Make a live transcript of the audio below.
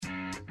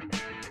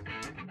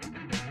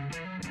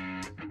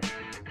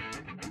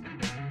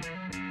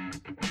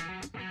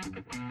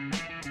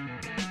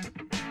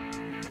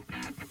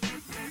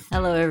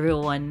Hello,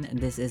 everyone.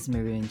 This is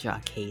Maroon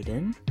Jock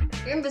Hayden.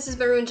 And this is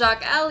Maroon Jock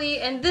Ali,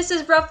 and this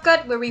is Rough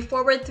Cut, where we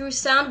forward through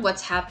sound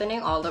what's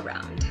happening all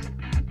around.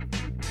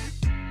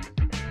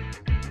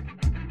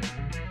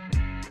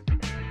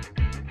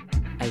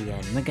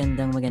 Ayan,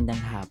 magandang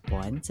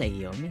hapon sa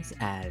iyo, Miss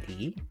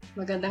Ali.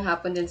 Magandang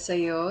hapon din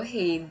sa'yo,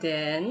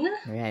 Hayden.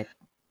 Right.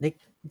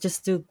 Like,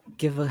 just to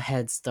give a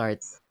head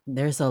start,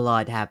 there's a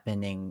lot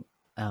happening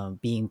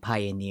being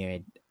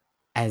pioneered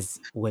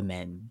as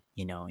women.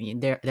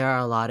 There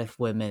are a lot of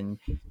women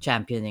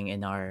championing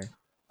in our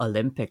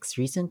Olympics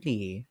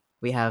recently.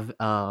 We have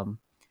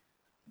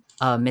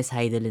Miss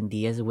Heidelin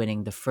Diaz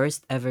winning the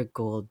first ever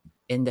gold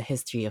in the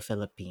history of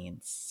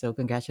Philippines. So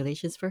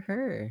congratulations for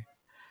her.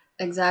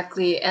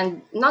 Exactly,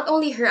 and not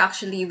only her,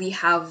 actually, we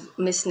have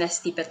Miss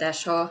Nesty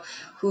Petesio,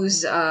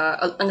 who's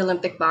an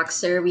Olympic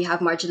boxer. We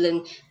have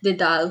Marjeline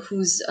Didal,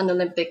 who's an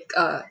Olympic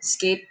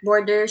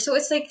skateboarder. So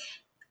it's like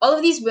all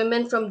of these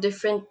women from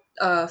different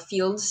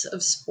fields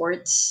of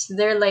sports.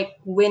 They're like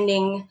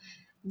winning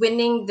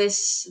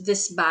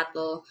this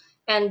battle,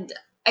 and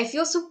I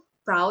feel so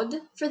proud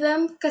for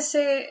them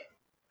kasi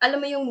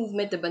alam mo yung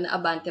movement, diba, na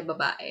Abante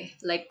Babae.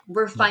 Like,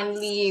 we're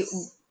finally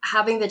Yes.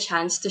 having the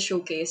chance to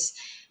showcase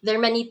their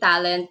many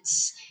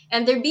talents,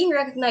 and they're being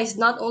recognized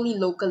not only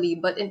locally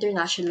but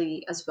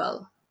internationally as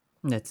well.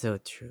 That's so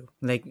true.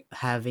 Like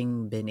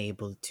having been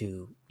able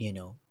to,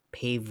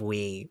 pave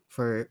way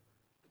for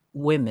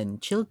women,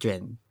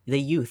 children,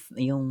 the youth,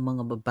 yung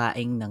mga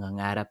babaeng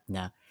nangangarap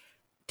na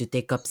to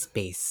take up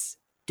space,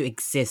 to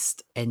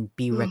exist and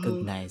be Mhm.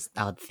 recognized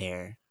out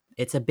there.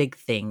 It's a big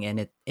thing and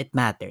it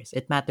matters.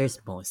 It matters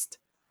most.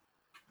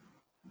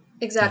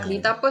 Exactly.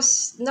 And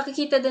Tapos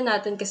nakikita din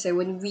natin kasi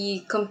when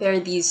we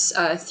compare these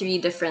three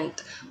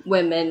different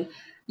women,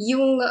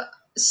 yung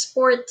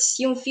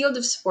yung field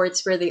of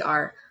sports where they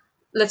are.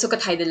 Let's look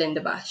at Heidelin,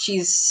 diba?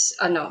 She's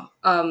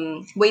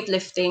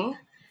weightlifting,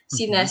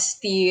 si mhm,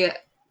 Nesty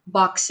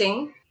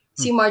boxing,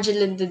 si mhm.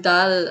 Marjeline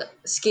Didal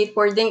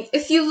skateboarding.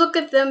 If you look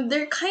at them,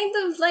 they're kind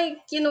of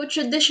like,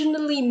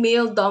 traditionally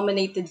male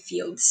dominated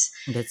fields.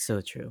 That's so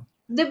true.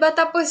 'Di ba?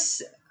 Tapos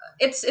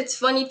it's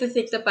funny to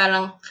think that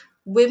parang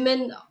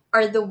women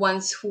are the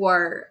ones who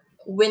are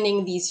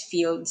winning these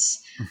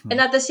fields.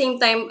 And Mhm. at the same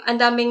time, ang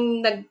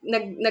daming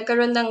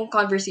nagkaroon ng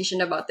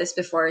conversation about this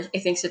before, I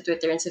think sa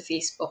Twitter and sa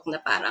Facebook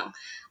na parang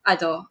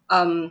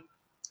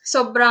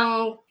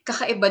sobrang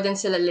kakaiba din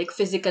sila, like,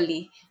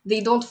 physically.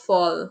 They don't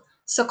fall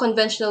sa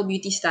conventional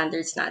beauty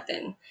standards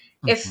natin.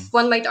 If Mhm.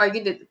 one might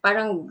argue that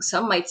parang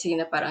some might say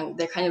na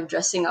parang they're kind of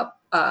dressing up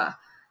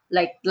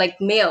like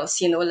males,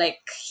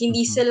 like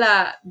hindi Mhm.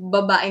 sila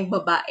babaeng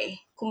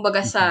babae.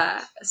 Kumbaga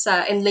Mhm.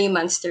 sa in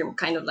layman's term,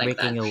 kind of like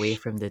that. Breaking away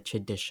from the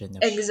tradition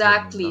of women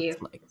Exactly. looks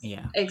like.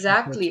 Yeah. That's so true.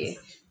 Exactly.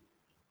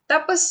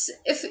 Tapos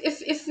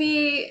if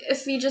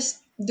we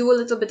just do a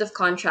little bit of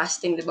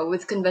contrasting, 'di ba,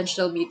 with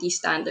conventional beauty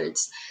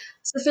standards.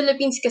 Sa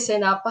Philippines kasi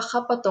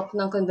napakapatok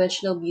ng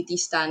conventional beauty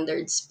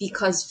standards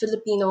because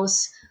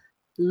Filipinos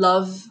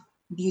love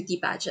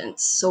beauty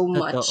pageants so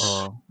much.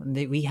 Totoo.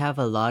 We have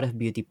a lot of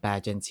beauty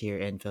pageants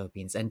here in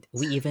Philippines, and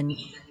we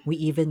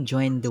even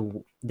joined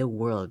the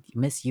world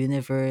Miss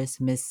Universe,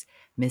 Miss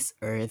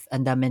Earth.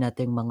 Ang dami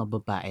nating mga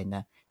babae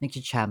na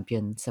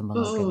nag-champion sa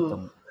mga Mm.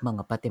 gantong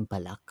mga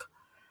patimpalak.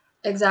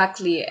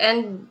 Exactly.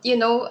 And,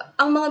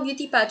 ang mga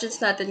beauty pageants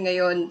natin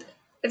ngayon,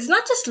 it's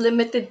not just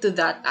limited to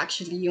that,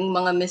 actually. Yung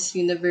mga Miss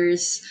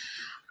Universe,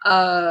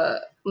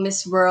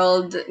 Miss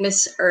World,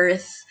 Miss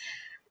Earth,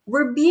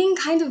 we're being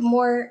kind of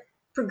more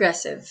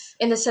progressive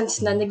in the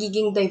sense na Mhm.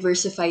 nagiging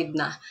diversified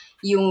na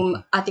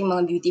yung Mhm. ating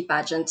mga beauty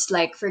pageants.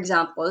 Like, for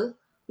example,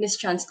 Miss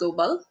Trans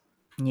Global.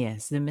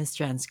 Yes, the Miss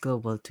Trans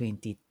Global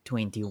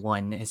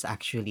 2021 is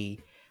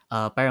actually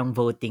parang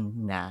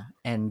voting na,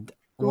 and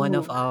one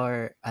of Mhm.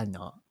 our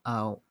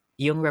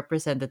yung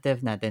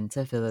representative natin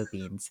sa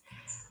Philippines,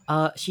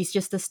 she's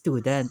just a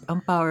student.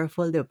 Ang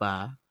powerful, 'di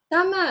ba?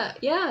 Tama,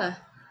 yeah.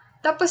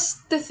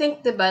 Tapos to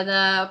think, diba,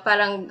 na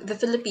parang the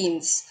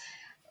Philippines,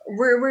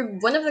 we're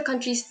one of the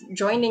countries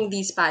joining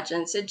these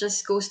pageants. It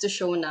just goes to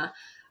show na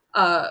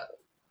uh,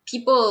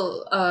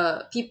 people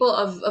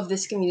of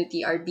this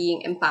community are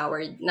being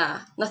empowered,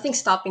 na nothing's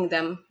stopping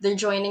them. They're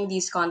joining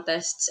these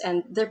contests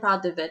and they're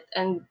proud of it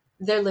and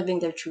they're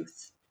living their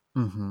truth.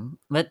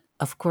 But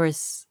of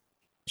course,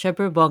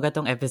 syempre bongga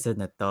 'tong episode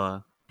na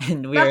 'to.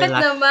 And we are Bakit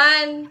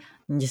naman?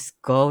 Diyos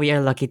ko, we are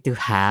lucky to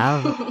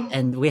have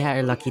and we are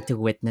lucky to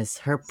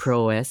witness her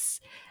prowess,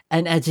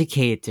 an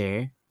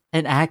educator,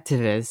 an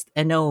activist,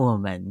 and a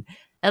woman.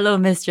 Hello,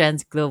 Miss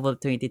Trans Global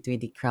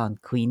 2020 Crown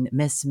Queen,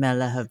 Miss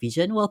Mela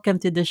Havijan. Welcome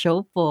to the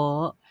show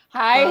po.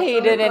 Hi,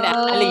 Welcome Hayden and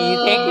Ali.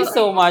 Thank you po.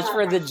 so much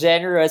for the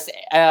generous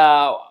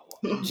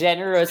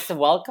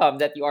welcome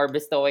that you are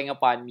bestowing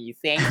upon me.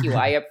 Thank you.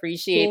 I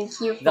appreciate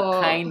Thank you the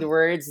po. kind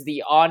words,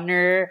 the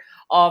honor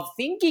of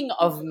thinking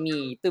of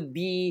me to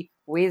be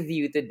with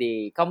you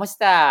today.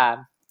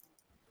 Kamusta?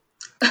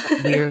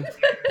 We're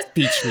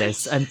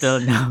speechless until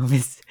now,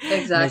 Miss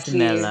Exactly.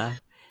 Mela.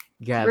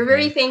 We're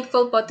very Grabe.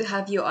 thankful po to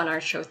have you on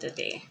our show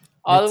today.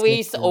 That's so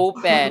Always true.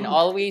 open,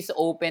 always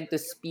open to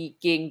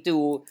speaking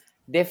to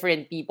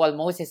different people,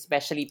 most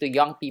especially to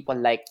young people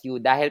like you.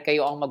 Dahil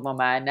kayo ang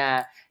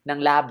magmamana ng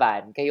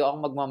laban, kayo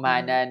ang Mhm.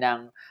 magmamana ng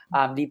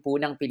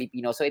lipunang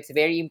Pilipino. So it's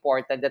very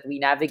important that we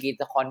navigate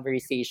the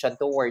conversation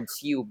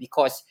towards you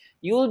because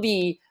you'll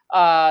be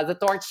the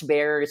torch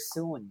bearer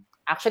soon.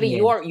 Actually,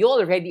 Yes. you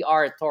already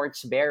are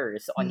torch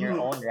bearers on your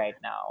Mhm. own right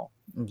now.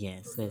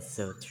 Yes, that's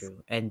so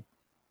true. And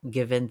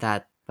given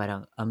that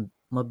parang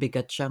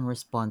mabigat siyang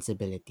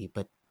responsibility,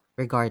 but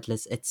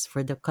regardless, it's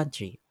for the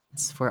country.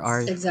 It's for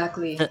our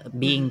Exactly. Mhm.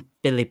 being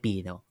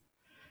Filipino.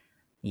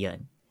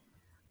 Yun.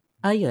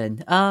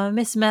 Ayun.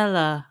 Miss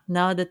Mela,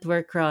 now that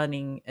we're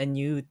crowning a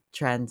new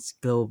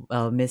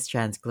Miss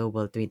Trans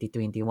Global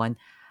 2021,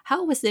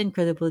 how was the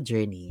incredible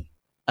journey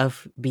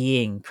of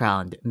being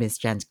crowned Miss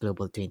Trans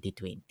Global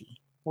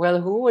 2020? Well,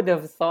 who would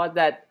have thought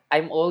that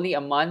I'm only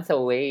a month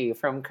away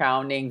from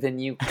crowning the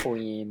new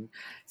queen?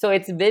 So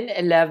it's been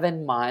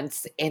 11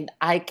 months, and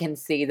I can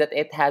say that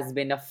it has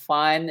been a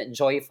fun,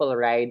 joyful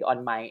ride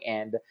on my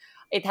end.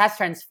 It has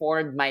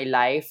transformed my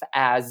life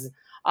as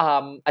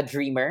a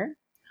dreamer,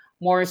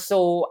 more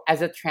so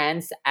as a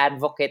trans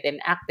advocate and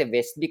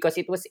activist, because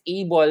it was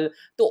able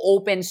to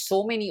open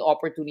so many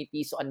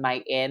opportunities on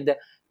my end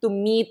to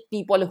meet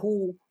people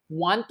who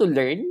want to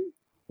learn,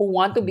 who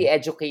want to be Mhm.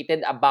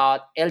 educated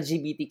about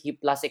LGBTQ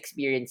plus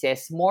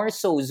experiences, more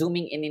so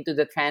zooming in into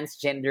the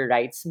transgender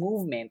rights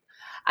movement.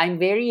 I'm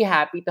very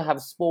happy to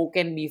have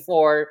spoken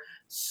before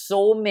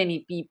so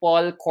many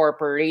people,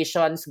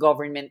 corporations,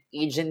 government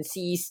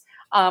agencies,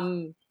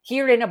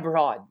 here and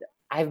abroad.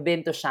 I've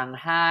been to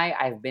Shanghai,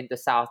 I've been to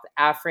South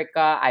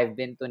Africa, I've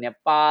been to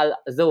Nepal,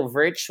 though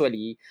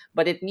virtually,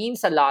 but it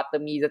means a lot to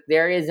me that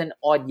there is an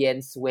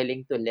audience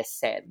willing to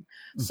listen.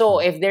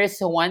 So, Mhm. if there's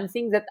one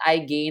thing that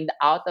I gained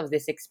out of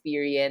this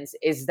experience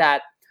is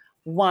that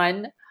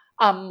one,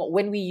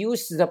 when we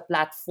use the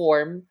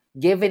platform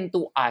given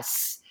to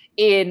us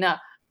in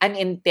an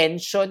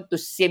intention to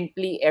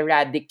simply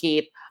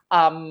eradicate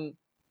um,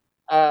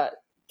 uh,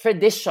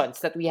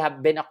 traditions that we have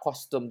been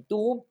accustomed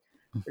to,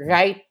 Mhm.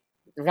 right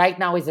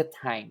right now is the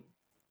time.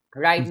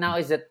 Right Mhm. now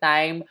is the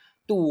time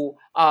to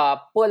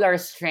pull our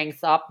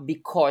strength up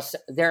because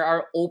there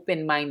are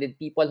open-minded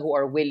people who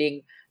are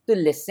willing to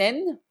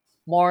listen,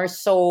 more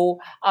so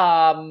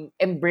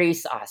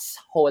embrace us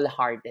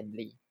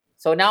wholeheartedly.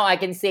 So now I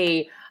can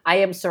say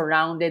I am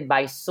surrounded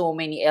by so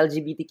many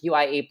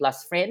LGBTQIA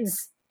plus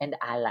friends and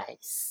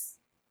allies.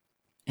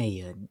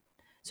 Ayun.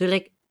 So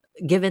like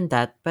given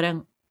that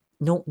parang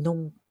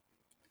nung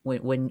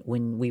when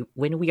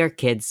we are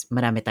kids,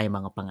 marami tayong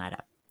mga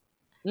pangarap.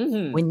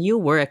 Mm-hmm. When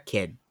you were a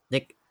kid,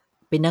 like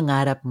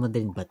pinangarap mo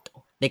din ba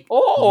 'to? Like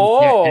was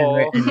there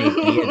ever Oh. an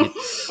idea that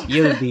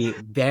you'll be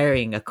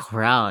bearing a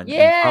crown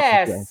on top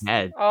of your Yes.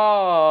 head?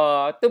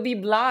 Oh, to be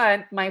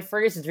blunt, my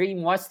first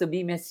dream was to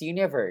be Miss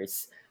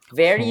Universe.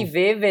 Very Oh.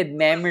 vivid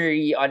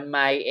memory on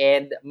my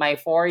end. My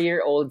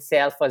 4-year-old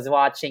self was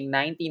watching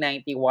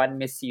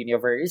 1991 Miss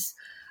Universe.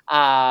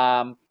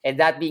 And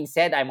that being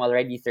said, I'm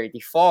already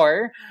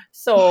 34.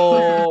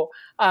 So,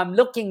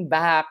 looking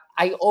back,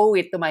 I owe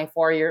it to my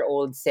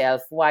 4-year-old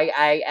self why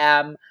I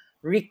am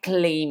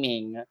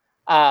reclaiming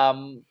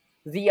um,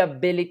 the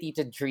ability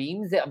to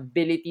dream, the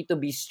ability to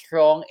be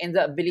strong, and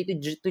the ability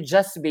to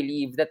just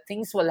believe that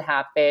things will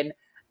happen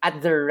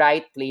at the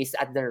right place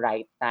at the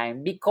right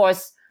time.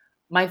 Because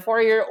my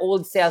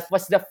 4-year-old self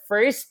was the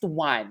first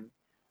one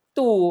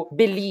to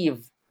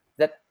believe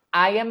that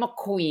I am a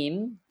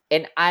queen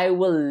and I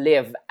will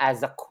live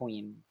as a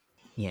queen.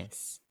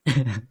 Yes.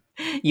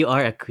 You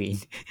are a queen.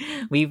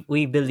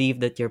 We believe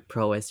that your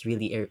prowess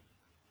really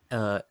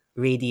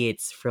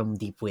radiates from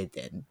deep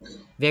within.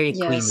 Very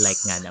queen-like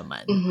nga Yes.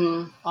 naman.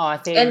 Hmm. Oh,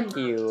 And thank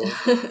you.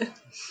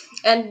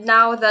 and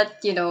now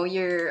that you've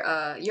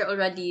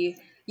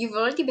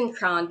already been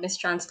crowned Miss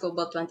Trans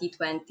Global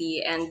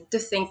 2020, and to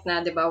think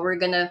na, 'di ba, we're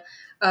gonna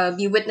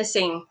be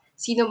witnessing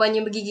sino man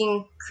yung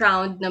magiging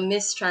crowned na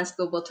Miss Trans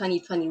Global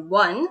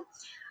 2021.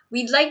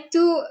 We'd like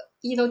to,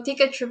 take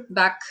a trip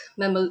back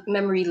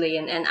memory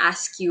lane and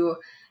ask you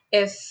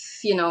if,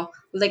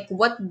 like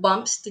what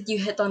bumps did you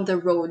hit on the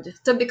road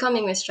to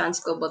becoming Miss Trans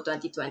Global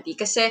 2020?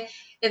 Kasi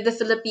in the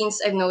Philippines,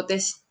 I've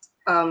noticed,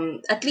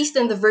 at least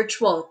in the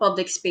virtual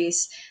public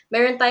space,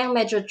 meron tayong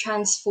medyo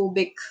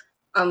transphobic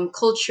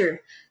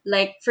culture.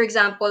 Like, for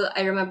example,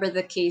 I remember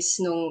the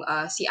case nung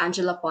si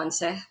Angela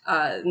Ponce,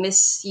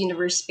 Miss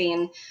Universe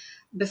Spain,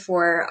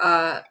 before,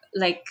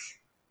 like,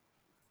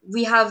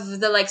 we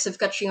have the likes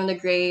of Katrina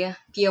Gray,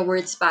 Pia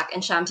Wurtzbach,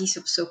 and Shamsi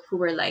Supsup, who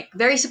were like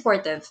very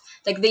supportive.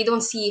 Like they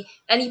don't see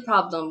any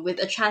problem with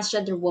a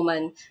transgender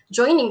woman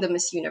joining the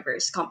Miss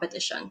Universe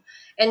competition.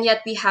 And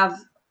yet we have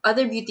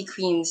other beauty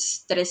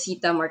queens,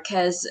 Teresita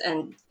Marquez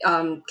and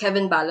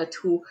Kevin Ballot,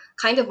 who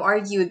kind of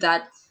argue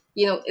that,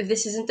 if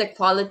this isn't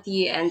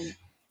equality and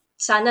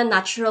sana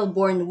natural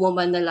born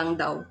woman na lang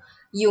daw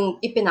yung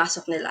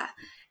ipinasok nila.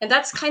 And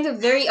that's kind of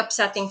very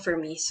upsetting for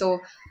me. So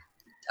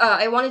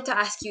I wanted to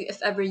ask you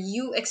if ever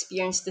you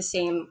experienced the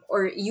same,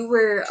 or you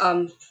were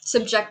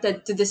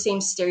subjected to the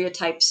same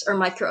stereotypes or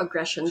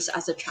microaggressions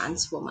as a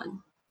trans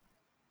woman.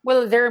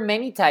 Well, there are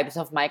many types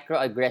of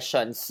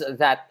microaggressions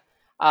that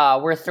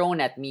were thrown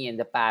at me in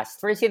the past.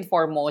 First and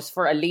foremost,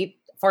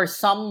 for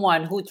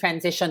someone who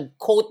transitioned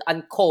quote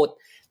unquote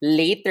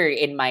later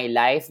in my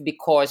life,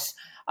 because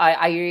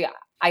I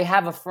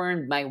have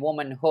affirmed my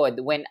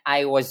womanhood when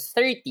I was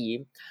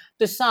 30.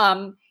 To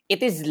some,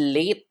 it is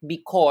late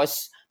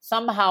because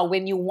somehow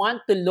when you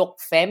want to look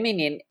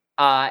feminine,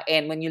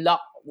 and when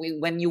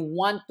you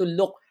want to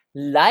look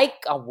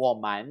like a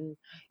woman,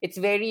 it's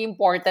very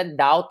important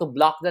now to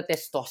block the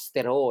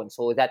testosterone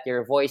so that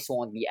your voice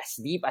won't be as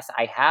deep as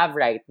I have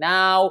right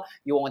now.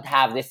 You won't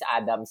have this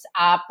Adam's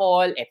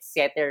apple,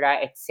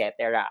 etc.,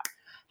 etc.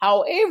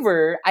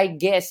 However, I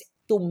guess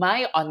to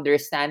my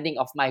understanding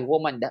of my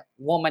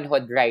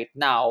womanhood right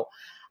now,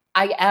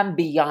 I am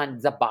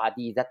beyond the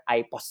body that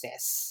I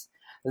possess.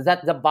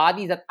 That the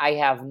body that I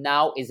have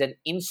now is an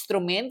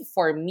instrument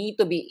for me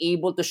to be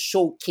able to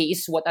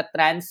showcase what a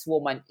trans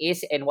woman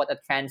is and what a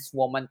trans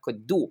woman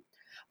could do.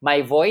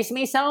 My voice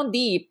may sound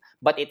deep,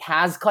 but it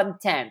has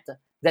content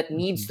that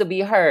needs Mhm. to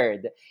be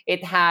heard.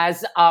 It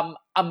has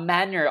a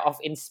manner of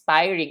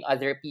inspiring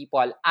other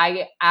people.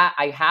 I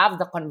have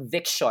the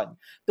conviction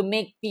to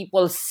make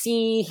people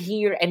see,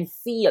 hear, and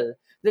feel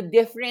the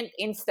different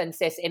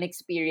instances and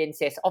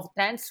experiences of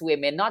trans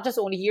women, not just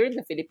only here in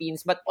the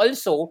Philippines, but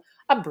also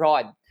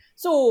abroad.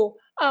 So,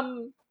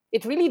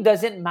 it really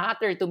doesn't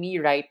matter to me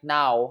right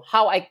now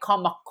how I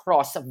come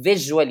across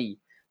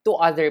visually to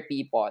other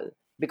people.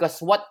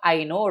 Because what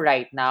I know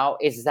right now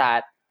is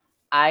that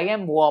I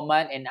am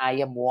woman and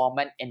I am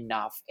woman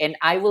enough. And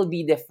I will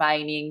be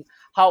defining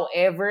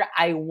however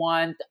I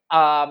want,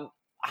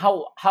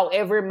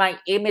 however my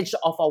image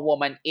of a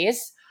woman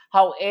is,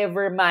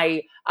 however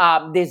my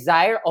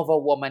desire of a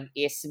woman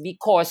is.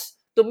 Because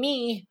to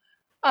me,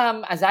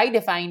 as I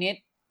define it,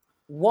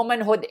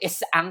 womanhood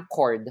is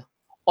anchored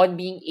on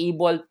being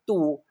able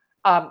to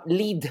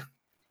lead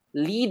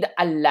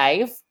a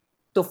life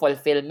to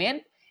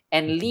fulfillment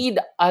and Mhm. lead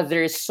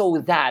others so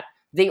that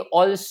they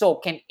also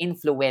can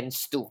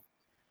influence too.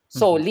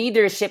 So Mhm.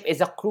 leadership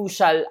is a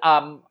crucial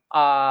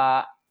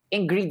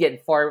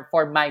ingredient for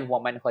my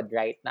womanhood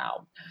right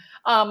now.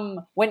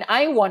 When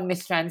I won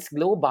Miss Trans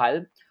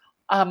Global,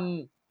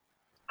 um,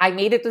 I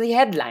made it to the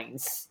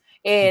headlines.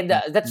 And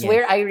Mhm. that's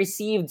where Yes. I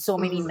received so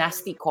many Mhm.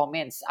 nasty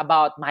comments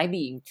about my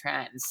being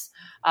trans.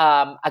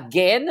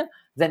 Again,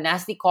 the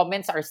nasty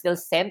comments are still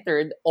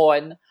centered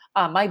on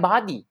my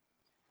body.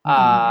 Mhm. Mhm.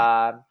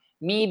 Uh,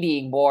 Me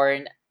being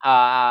born,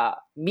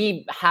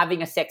 me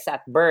having a sex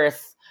at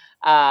birth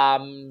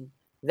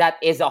that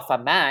is of a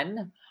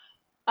man.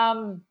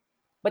 Um,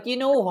 but you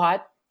know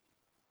what?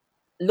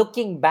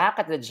 Looking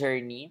back at the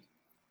journey,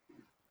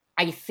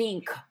 I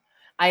think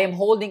I am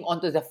holding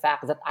on to the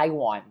fact that I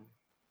won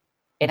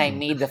and I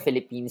Mhm. made the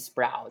Philippines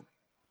proud.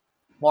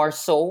 More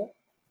so,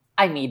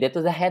 I made it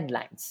to the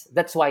headlines.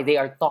 That's why they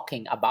are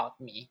talking about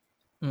me.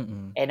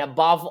 Mm. And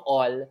above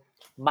all,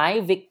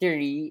 my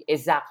victory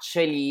is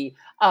actually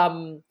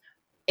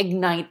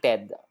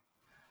ignited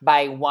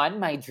by one,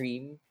 my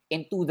dream,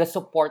 and two, the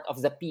support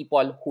of the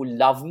people who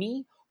love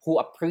me, who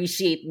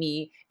appreciate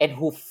me, and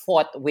who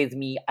fought with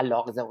me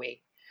along the way.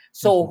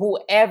 So Mhm.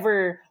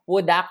 whoever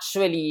would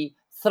actually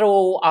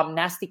throw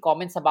nasty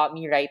comments about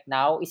me right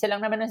now, isa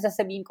lang naman ang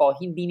sasabihin ko,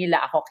 hindi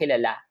nila ako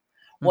kilala.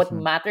 What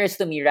Mhm.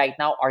 matters to me right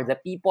now are the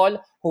people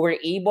who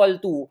were able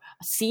to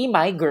see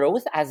my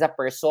growth as a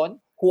person,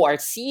 who are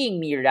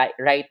seeing me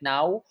right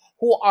now,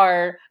 who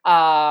are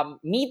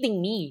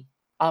meeting me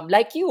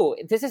like you.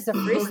 This is the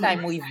first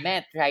time we've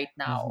met right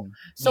now. Mhm.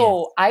 Yes. So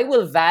I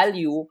will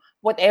value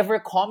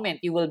whatever comment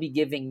you will be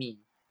giving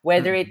me,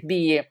 whether Mm. it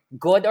be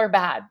good or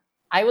bad.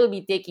 I will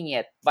be taking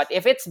it. But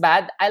if it's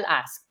bad, I'll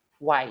ask,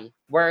 why?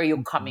 Where are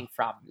you Mhm. coming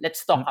from?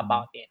 Let's talk Mm.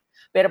 about it.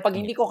 Pero pag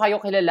hindi ko Yes. kayo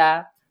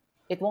kilala,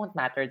 it won't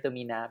matter to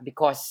me na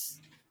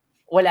because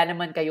wala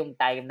naman kayong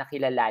time na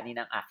kilalanin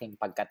ang aking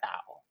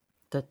pagkatao.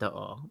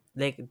 Totoo.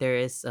 Like there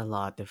is a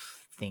lot of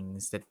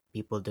things that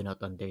people do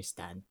not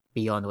understand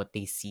beyond what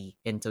they see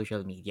in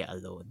social media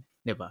alone,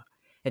 'di ba?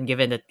 And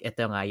given that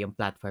ito nga yung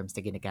platforms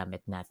na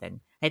ginagamit natin,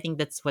 I think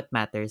that's what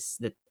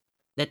matters, that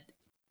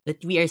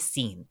that we are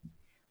seen.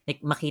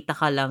 Like makita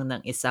ka lang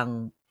ng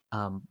isang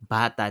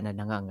bata na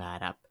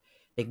nangangarap.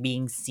 Like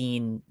being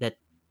seen that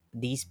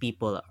these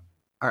people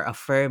are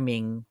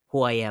affirming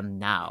who I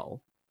am now.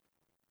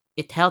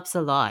 It helps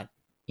a lot,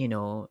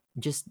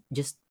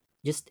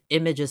 just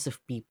images of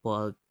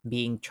people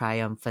being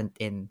triumphant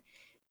in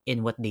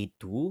what they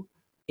do.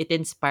 It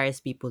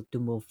inspires people to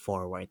move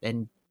forward,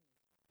 and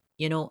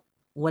you know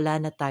wala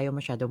na tayo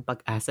masyadong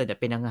pag-asa na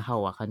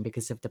pinangahawakan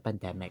because of the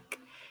pandemic.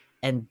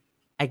 And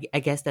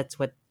I guess that's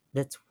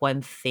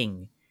one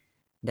thing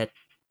that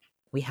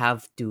we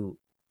have to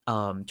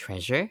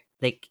treasure,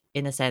 like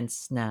in a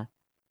sense na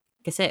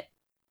kasi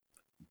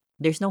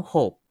there's no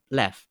hope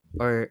left,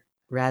 or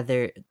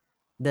rather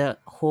the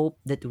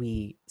hope that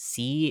we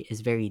see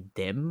is very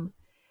dim.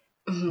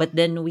 Mm-hmm. But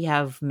then we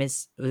have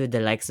the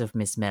likes of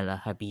Miss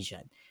Mela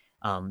Habijan,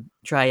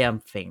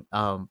 triumphing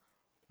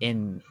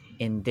in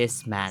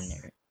this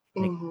manner,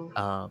 like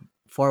Mm-hmm.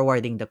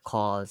 forwarding the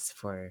calls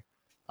for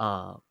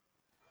uh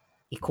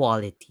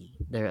equality,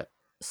 the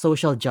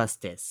social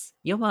justice,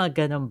 yung mga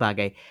ganong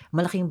bagay,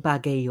 malaking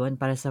bagay yon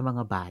para sa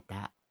mga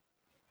bata.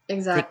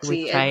 It's like we're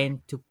Exactly. And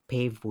trying to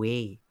pave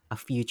way, a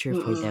future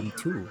for mm-mm. them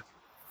too.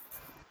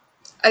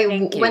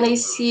 Thank When I you.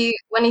 see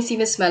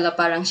Miss Mela,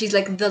 parang she's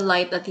like the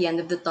light at the end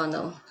of the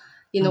tunnel.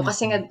 You know,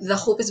 kasi Mm-mm. nga the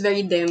hope is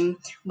very dim,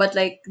 but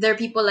like there are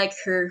people like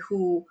her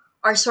who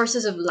are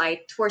sources of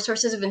light, who are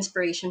sources of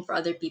inspiration for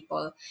other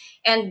people.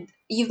 And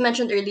you've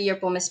mentioned earlier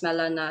po, Miss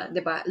Mela, na,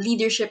 'di ba,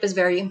 leadership is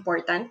very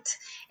important.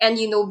 And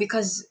you know,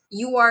 because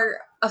you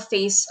are a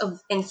face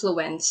of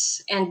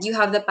influence and you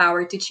have the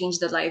power to change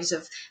the lives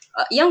of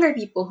younger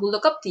people who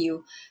look up to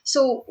you.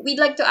 So we'd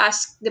like to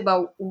ask, 'di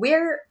ba,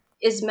 where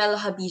is Mel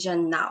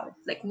Habijan now?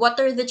 Like, what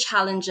are the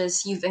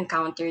challenges you've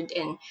encountered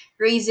in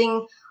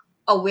raising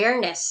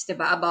awareness,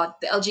 diba,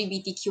 about the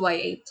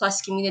LGBTQIA plus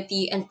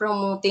community and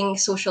promoting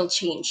social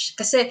change?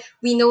 Because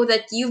we know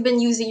that you've been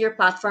using your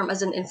platform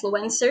as an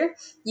influencer.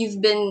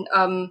 You've been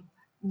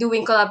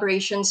doing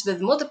collaborations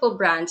with multiple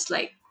brands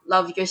like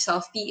Love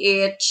Yourself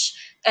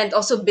PH and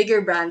also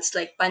bigger brands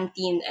like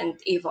Pantene and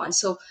Avon.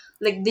 So,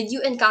 like, did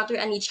you encounter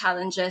any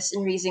challenges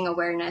in raising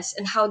awareness,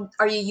 and how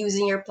are you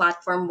using your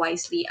platform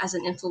wisely as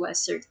an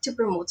influencer to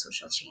promote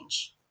social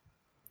change?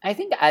 I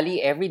think,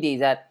 Ali, every day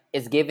that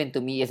is given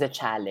to me is a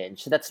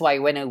challenge. That's why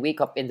when I wake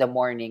up in the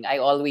morning, I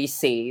always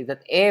say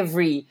that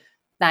every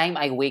time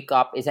I wake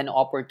up is an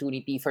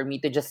opportunity for me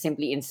to just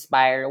simply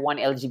inspire one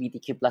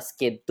LGBTQ plus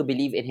kid to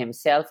believe in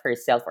himself,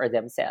 herself, or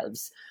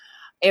themselves.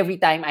 Every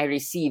time I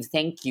receive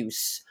thank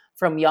yous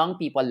from young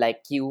people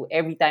like you,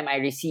 every time I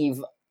receive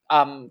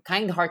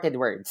kind-hearted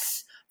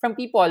words from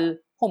people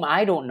whom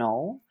I don't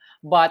know,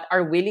 but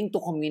are willing to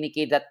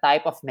communicate that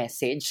type of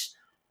message,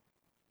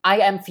 I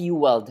am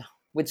fueled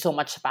with so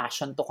much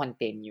passion to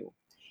continue.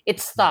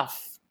 It's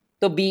tough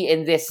to be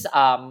in this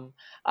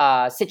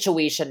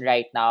situation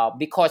right now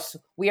because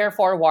we are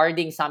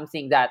forwarding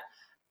something that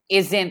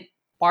isn't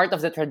part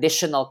of the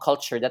traditional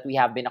culture that we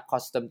have been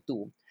accustomed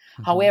to.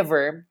 Mm-hmm.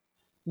 However,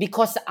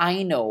 because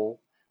I know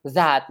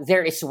that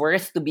there is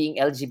worth to being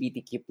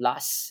LGBTQ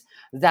plus,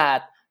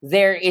 that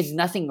there is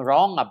nothing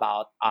wrong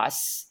about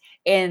us,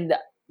 and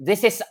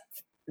this is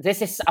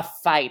this is a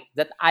fight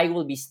that I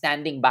will be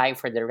standing by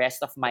for the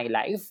rest of my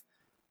life.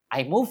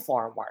 I move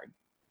forward.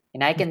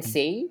 And I can Mm-hmm.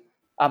 say,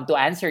 to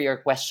answer your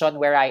question,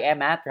 where I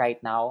am at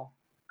right now,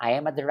 I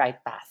am at the right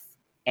path.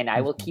 And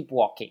I will Mm-hmm. keep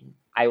walking.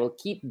 I will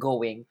keep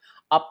going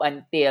up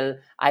until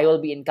I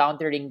will be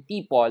encountering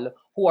people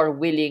who are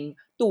willing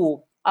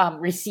to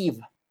receive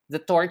the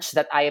torch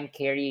that I am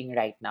carrying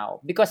right now.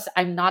 Because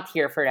I'm not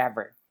here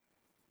forever.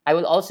 I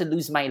will also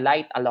lose my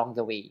light along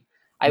the way.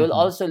 I will Mm-hmm.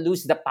 also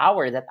lose the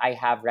power that I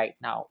have right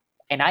now.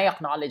 And I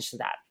acknowledge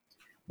that.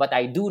 But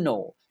I do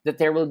know that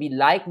there will be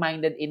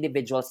like-minded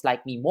individuals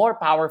like me, more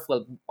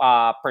powerful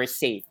per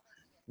se,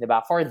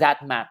 diba? For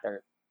that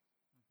matter,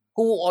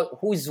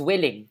 who's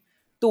willing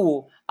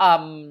to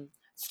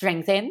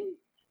strengthen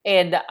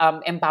and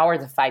empower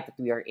the fight that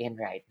we are in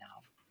right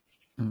now.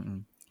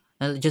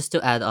 Mm-mm. Just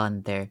to add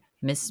on there,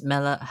 Miss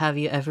Mela, have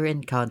you ever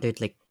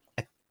encountered like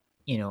a,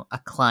 a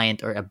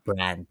client or a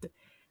brand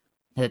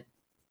that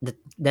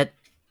that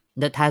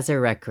that has a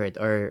record,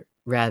 or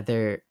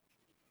rather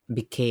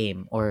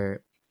became,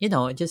 or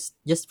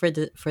just for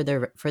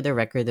the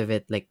record of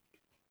it, like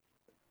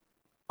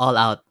all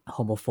out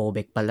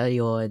homophobic pala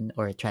yun,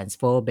 or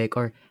transphobic,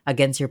 or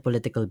against your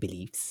political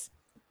beliefs?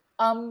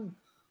 Um,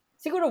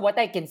 Siguro what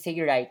I can say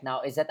right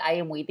now is that I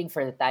am waiting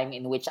for the time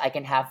in which I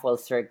can have full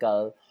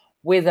circle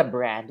with a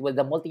brand, with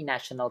a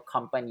multinational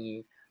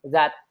company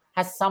that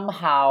has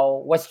somehow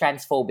was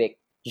transphobic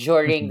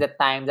during Mm-hmm. the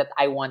time that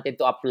I wanted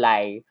to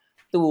apply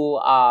to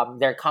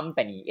their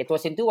company. It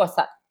was in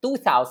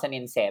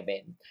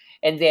 2007.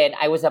 And then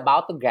I was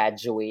about to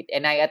graduate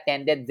and I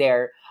attended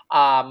their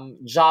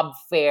job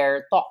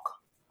fair talk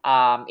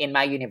in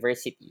my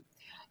university.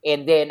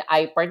 And then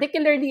I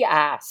particularly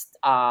asked,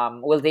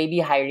 will they be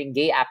hiring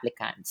gay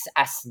applicants?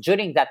 As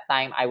during that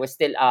time, I was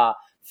still a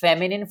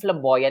feminine,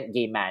 flamboyant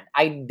gay man.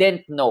 I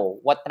didn't know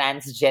what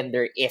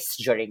transgender is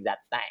during that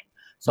time.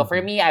 So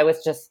for Mm-hmm. me, I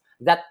was just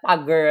that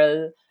pag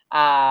girl,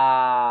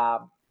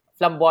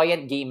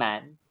 flamboyant gay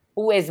man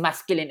who is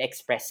masculine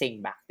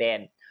expressing back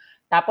then.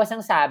 Tapos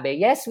ang sabi,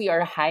 yes, we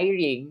are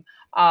hiring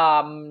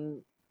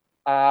um,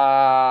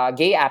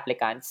 gay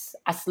applicants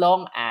as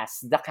long as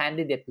the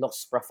candidate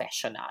looks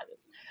professional.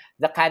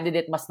 The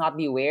candidate must not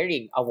be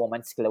wearing a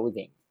woman's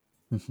clothing.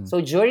 Mm-hmm.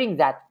 So during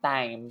that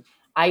time,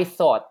 I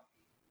thought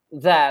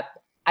that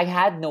I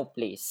had no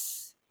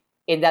place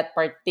in that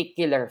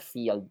particular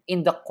field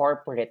in the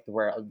corporate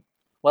world.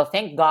 Well,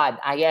 thank God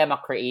I am a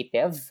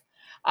creative.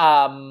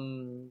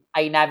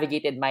 I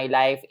navigated my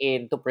life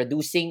into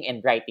producing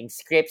and writing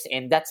scripts,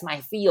 and that's my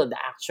field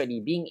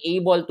actually. Being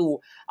able to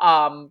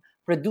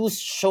produce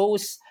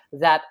shows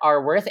that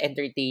are worth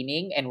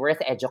entertaining and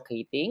worth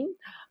educating.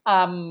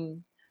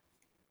 Um,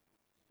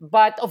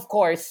 But of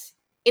course,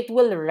 it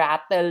will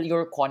rattle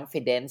your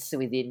confidence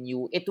within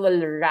you. It will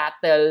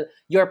rattle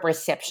your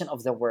perception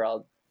of the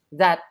world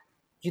that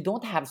you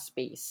don't have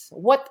space.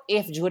 What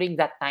if during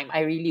that time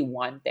I really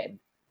wanted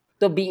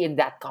to be in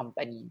that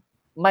company?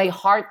 My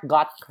heart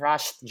got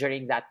crushed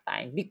during that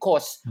time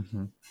because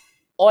Mm-hmm.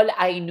 all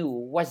I knew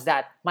was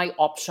that my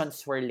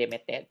options were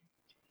limited.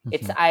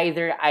 It's Mm-hmm.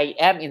 either I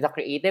am in the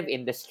creative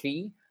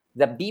industry,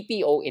 the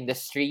BPO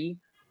industry,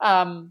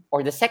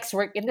 or the sex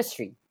work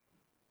industry.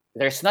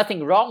 There's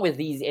nothing wrong with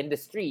these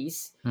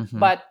industries, Mm-hmm.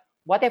 but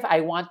what if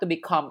I want to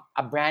become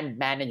a brand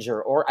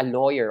manager or a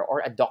lawyer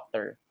or a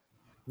doctor?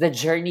 The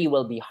journey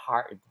will be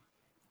hard.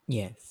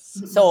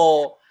 Yes.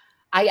 So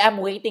I am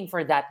waiting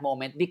for that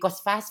moment because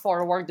fast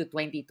forward to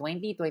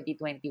 2020,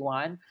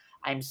 2021,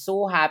 I'm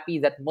so happy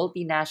that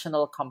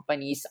multinational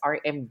companies are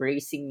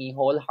embracing me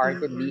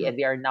wholeheartedly Mhm. and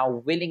they are now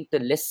willing to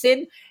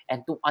listen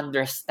and to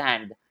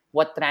understand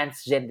what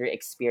transgender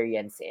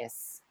experience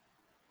is.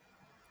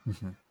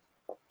 Mm-hmm.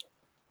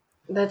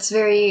 That's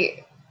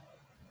very,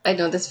 I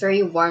know, that's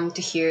very warm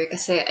to hear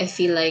kasi I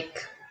feel like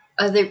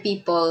other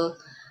people,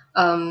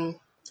 um,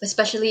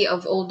 especially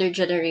of older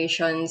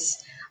generations,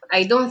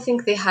 I don't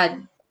think they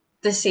had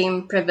the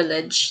same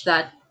privilege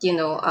that,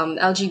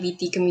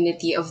 LGBT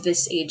community of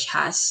this age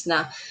has.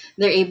 Na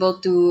they're able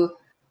to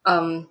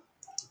um,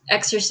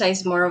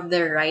 exercise more of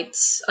their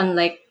rights,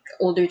 unlike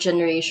older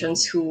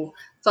generations who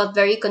felt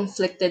very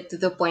conflicted to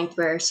the point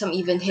where some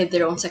even hid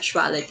their own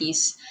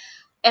sexualities.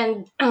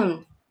 And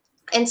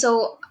and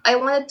so I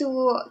wanted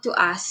to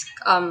ask,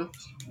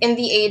 in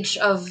the age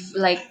of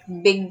like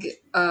big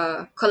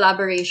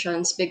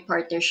collaborations, big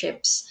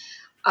partnerships,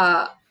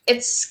 uh,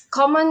 it's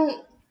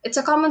common. It's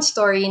a common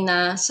story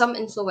na some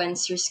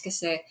influencers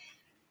kasi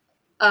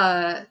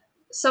uh,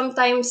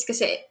 sometimes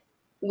kasi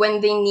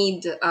when they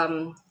need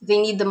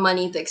the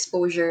money, the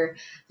exposure,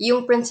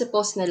 yung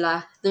principles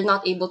nila, they're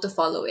not able to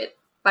follow it.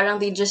 Parang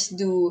they just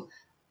do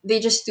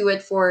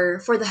it for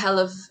the hell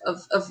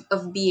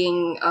of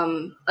being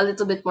a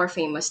little bit more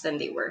famous than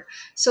they were.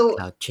 So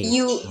Cloud chase,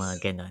 you mga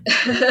ganon.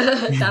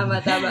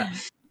 tama.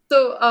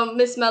 So,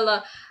 Miss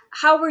Mela,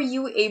 how were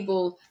you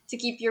able to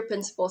keep your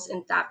principles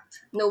intact,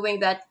 knowing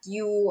that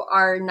you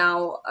are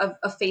now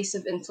a face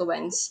of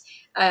influence,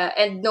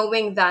 and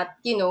knowing that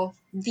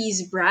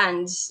these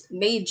brands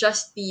may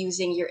just be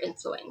using your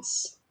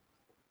influence?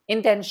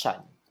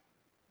 Intention.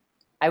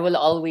 I will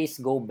always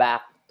go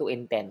back to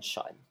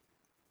intention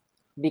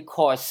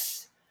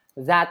because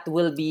that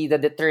will be the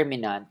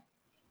determinant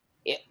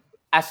i-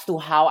 as to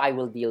how I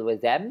will deal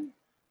with them,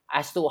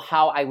 as to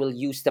how I will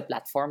use the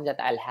platform that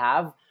I'll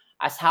have,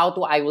 as how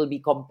to I will be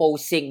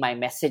composing my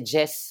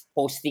messages,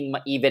 posting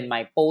even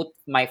my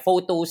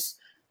photos,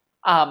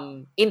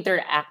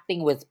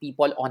 interacting with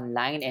people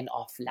online and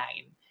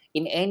offline.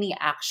 In any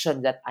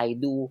action that I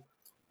do,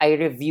 I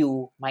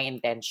review my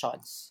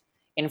intentions.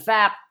 In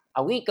fact,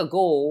 a week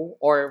ago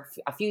or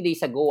a few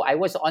days ago, I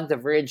was on the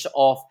verge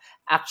of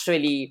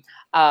actually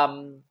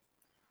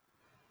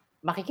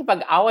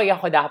makikipag-away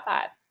ako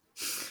dapat.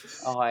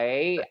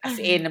 Okay? As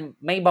in,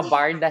 may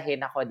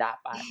babardahin ako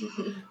dapat.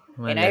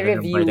 And I Malaro ng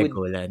reviewed,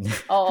 bardagulan.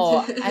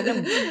 oo,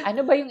 ano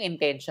ba yung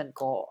intention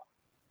ko?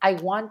 I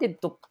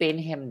wanted to pin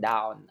him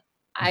down.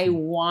 I Mhm.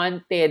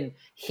 wanted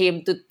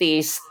him to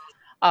taste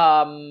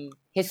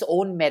his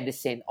own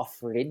medicine of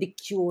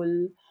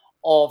ridicule,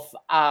 of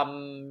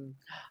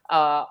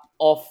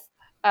of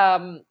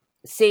um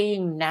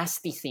saying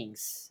nasty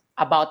things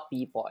about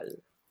people.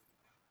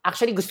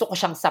 Actually, gusto ko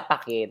siyang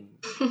sapakin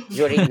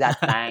during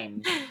that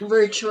time.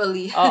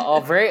 Virtually.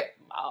 Oo,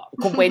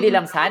 kung pwede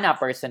lang sana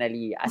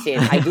personally. As in,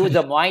 I do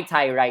the Muay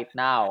Thai right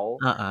now.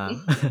 Oo.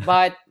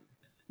 But,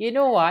 you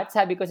know what?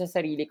 Sabi ko sa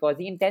sarili ko,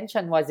 the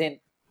intention wasn't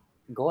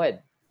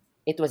good.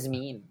 It was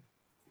mean.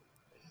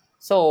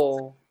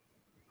 So,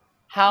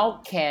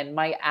 how can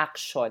my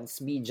actions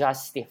be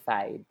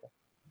justified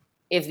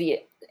if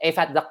if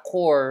at the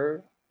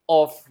core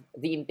of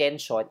the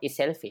intention is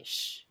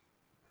selfish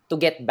to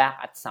get back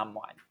at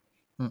someone?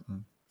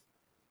 Mm-mm.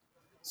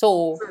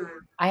 So,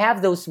 I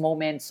have those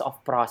moments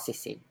of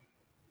processing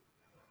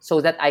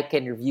so that I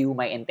can review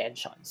my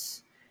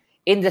intentions.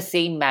 In the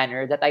same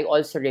manner that I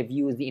also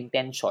review the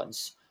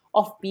intentions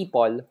of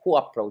people who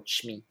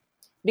approach me.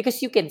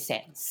 Because you can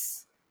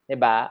sense,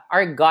 diba?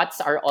 Our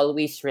guts are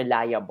always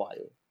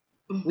reliable.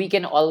 We Mhm.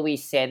 can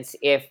always sense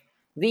if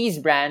these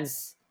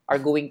brands are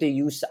going to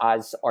use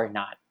us or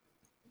not.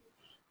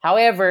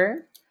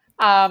 However,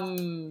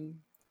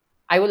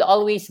 I will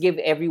always give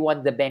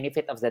everyone the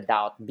benefit of the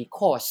doubt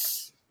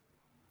because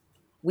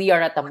we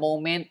are at a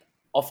moment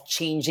of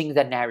changing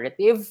the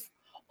narrative,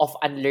 of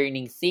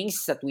unlearning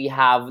things that we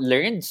have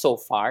learned so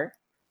far,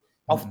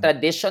 of Mm-mm.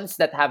 traditions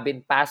that have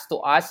been passed to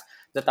us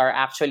that are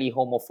actually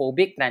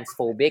homophobic,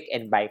 transphobic,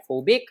 and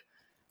biphobic.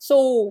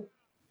 So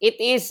it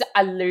is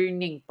a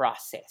learning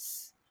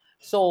process.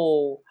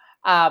 So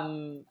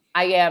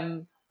I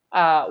am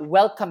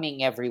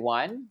welcoming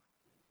everyone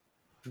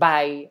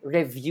by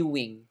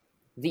reviewing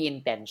the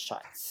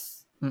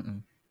intentions.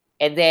 Mm-mm.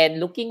 And then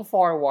looking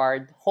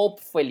forward,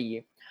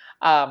 hopefully,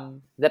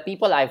 the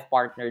people I've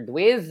partnered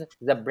with,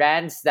 the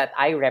brands that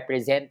I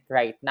represent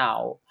right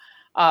now,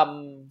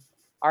 um,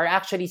 are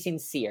actually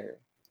sincere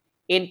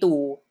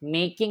into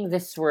making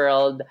this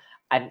world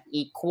an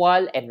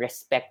equal and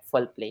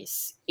respectful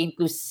place.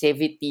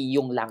 Inclusivity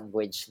yung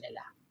language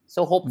nila.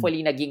 So Mm,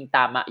 hopefully naging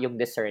tama yung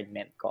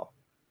discernment ko.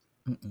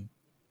 mm-mm.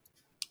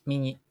 I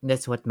mean,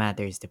 that's what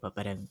matters, di ba?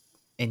 Parang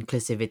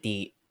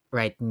inclusivity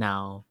right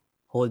now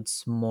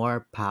holds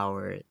more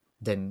power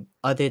than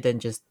other than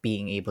just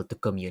being able to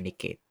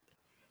communicate.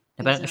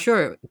 Na parang, Exactly.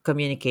 sure,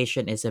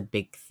 communication is a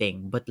big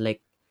thing, but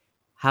like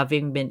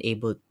having been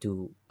able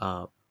to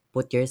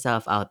put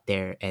yourself out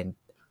there and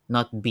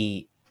not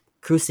be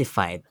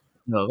crucified.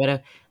 No,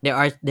 but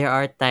there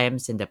are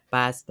times in the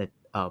past that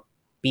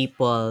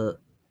people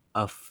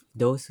of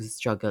those who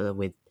struggle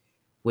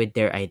with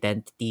their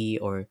identity,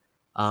 or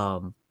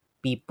um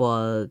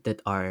people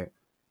that are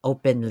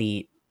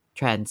openly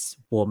trans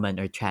woman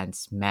or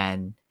trans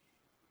man,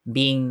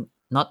 being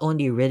not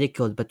only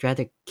ridiculed but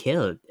rather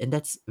killed, and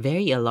that's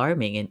very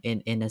alarming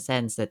in a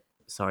sense that,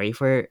 sorry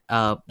for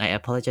I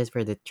apologize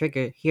for the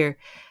trigger here,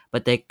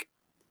 but like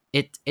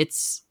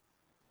it's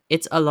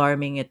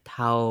alarming at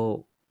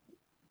how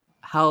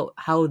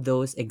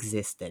those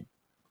existed,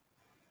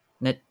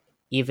 not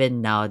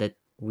even now that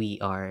we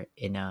are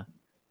in a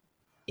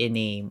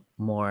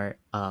more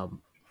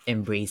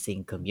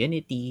embracing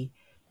community.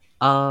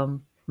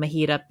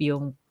 Mahirap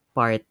yung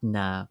part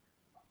na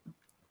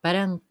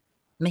parang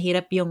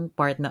mahirap yung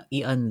part na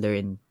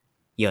i-unlearn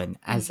yon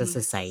as a Mhm.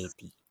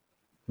 society,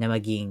 na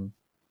maging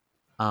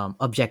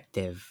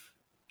objective,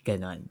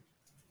 ganon.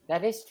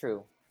 That is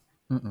true.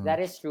 Mm-mm. That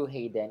is true,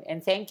 Hayden.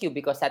 And thank you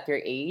because at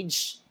your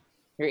age,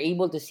 you're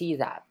able to see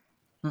that.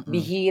 Mm-mm.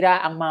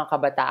 Bihira ang mga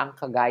kabataang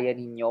kagaya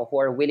ninyo who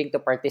are willing to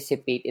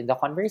participate in the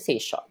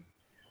conversation.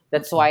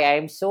 That's Mm-mm. why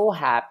I'm so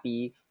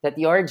happy that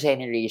your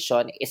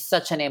generation is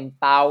such an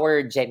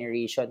empowered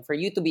generation for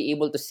you to be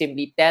able to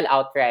simply tell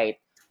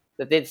outright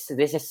that this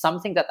is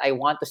something that I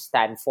want to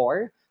stand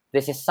for.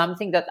 This is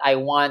something that I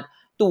want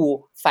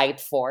to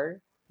fight for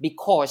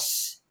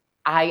because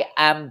I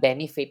am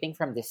benefiting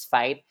from this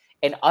fight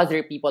and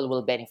other people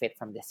will benefit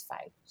from this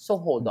fight. So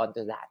hold on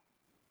to that.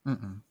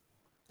 Mm-mm.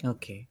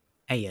 Okay.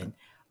 Ayun.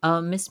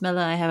 Miss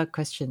Mela, I have a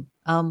question.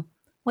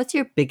 What's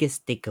your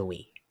biggest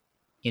takeaway?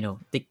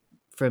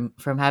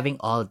 From having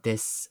all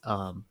this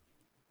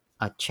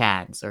a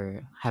chance,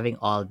 or having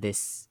all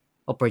these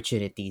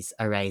opportunities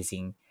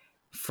arising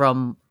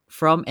from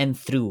and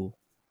through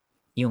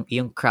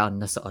yung crown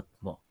na suot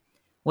mo.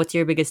 What's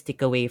your biggest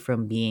takeaway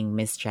from being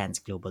Miss Trans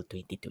Global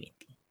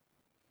 2020?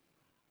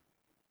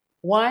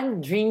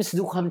 One, dreams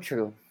do come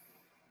true.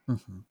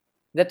 Mm-hmm.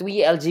 That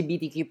we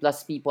LGBTQ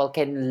plus people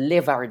can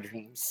live our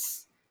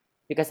dreams.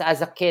 Because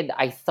as a kid,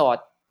 I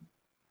thought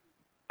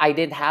I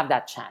didn't have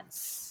that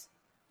chance.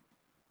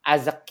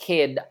 As a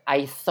kid,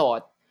 I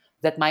thought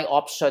that my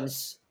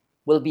options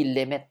will be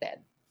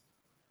limited.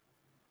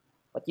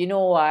 But you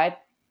know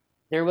what?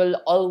 There will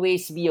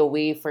always be a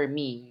way for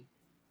me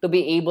to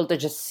be able to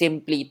just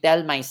simply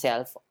tell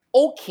myself,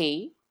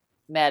 okay,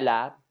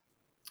 Mela,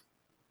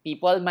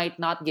 people might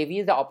not give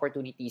you the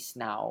opportunities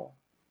now,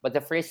 but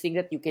the first thing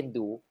that you can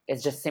do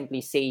is just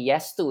simply say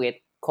yes to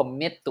it,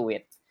 commit to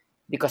it,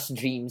 because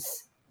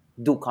dreams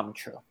do come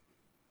true.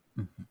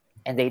 Mm-hmm.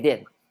 And they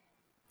did.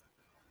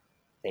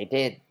 They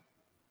did.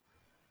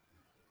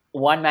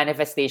 One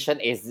manifestation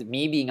is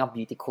me being a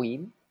beauty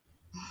queen.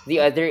 The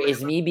other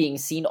is me being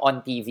seen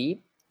on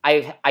TV.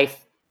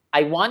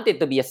 I wanted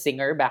to be a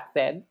singer back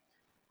then.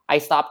 I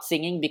stopped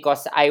singing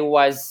because I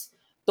was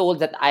told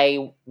that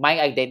I my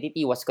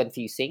identity was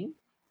confusing,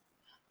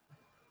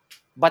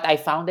 but I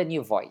found a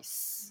new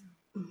voice.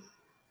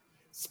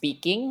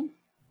 Speaking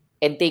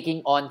and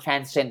taking on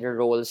transgender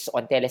roles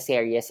on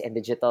teleseries and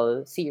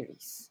digital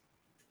series.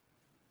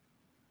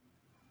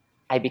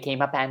 I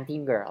became a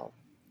Pantene girl,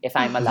 if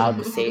I'm allowed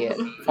to say it.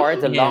 For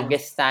the Yes.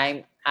 longest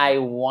time, I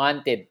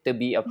wanted to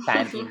be a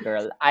Pantene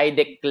girl. I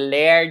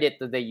declared it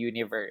to the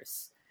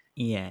universe.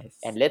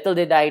 And Yes. little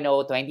did I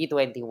know,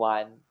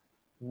 2021,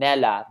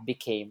 Nella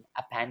became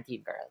a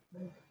Pantene girl.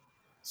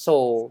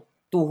 So,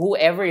 to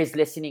whoever is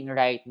listening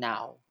right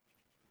now,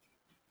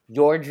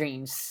 your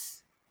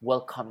dreams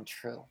will come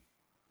true.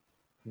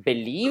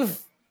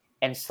 Believe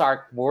and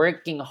start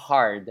working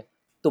hard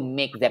to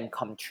make them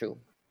come true.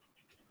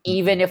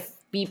 Even Mm-mm. if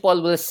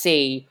people will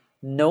say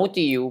no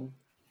to you,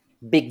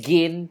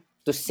 begin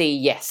to say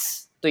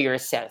yes to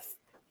yourself.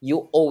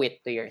 You owe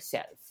it to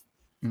yourself.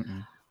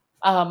 Mm-mm.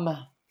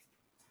 Um,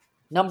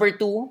 Number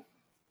two,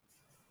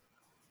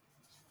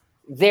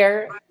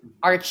 there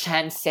are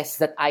chances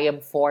that I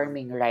am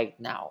forming right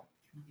now.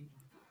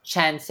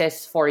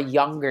 Chances for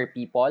younger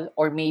people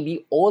or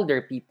maybe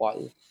older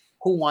people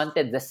who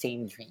wanted the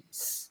same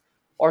dreams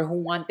or who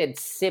wanted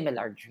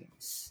similar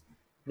dreams.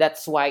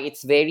 That's why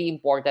it's very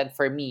important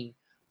for me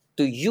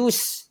to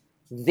use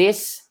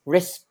this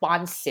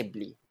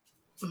responsibly,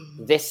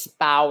 this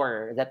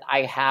power that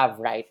I have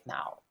right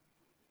now,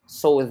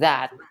 so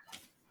that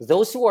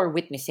those who are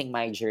witnessing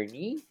my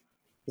journey,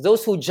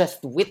 those who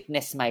just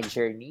witness my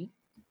journey,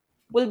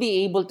 will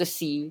be able to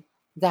see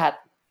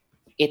that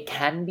it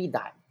can be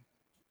done.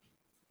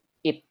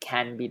 It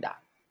can be done.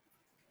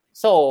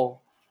 So,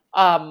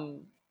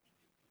 um,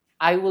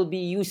 I will be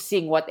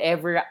using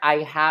whatever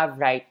I have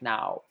right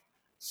now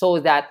so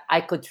that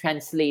I could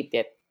translate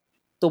it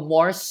to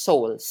more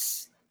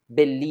souls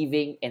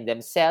believing in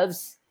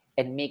themselves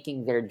and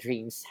making their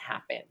dreams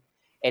happen.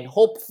 And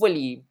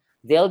hopefully,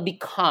 they'll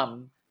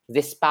become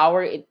this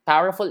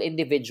powerful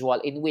individual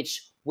in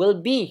which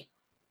will be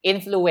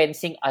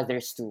influencing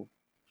others too.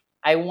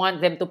 I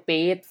want them to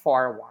pay it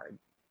forward.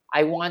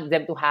 I want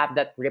them to have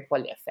that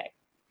ripple effect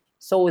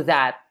so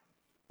that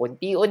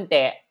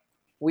unti-unti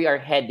we are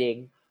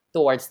heading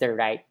towards the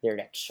right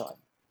direction.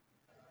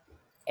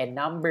 And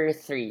number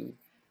three,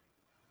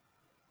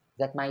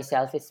 that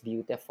myself is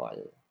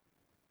beautiful.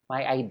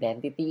 My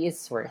identity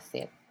is worth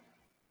it.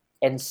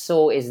 And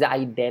so is the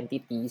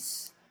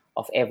identities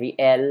of every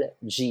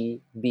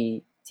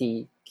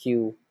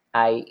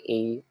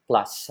LGBTQIA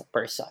plus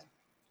person.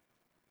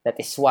 That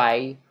is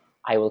why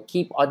I will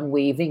keep on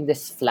waving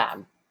this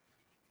flag,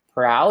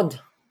 proud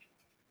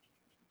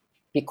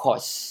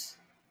because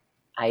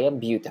I am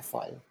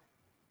beautiful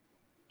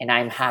and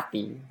I'm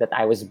happy that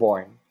I was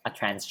born a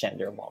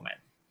transgender woman.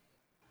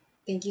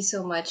 Thank you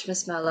so much,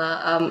 Miss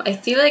Mela. I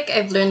feel like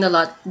I've learned a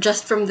lot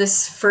just from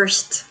this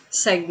first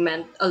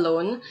segment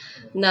alone.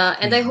 And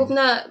I hope Mm-mm.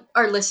 na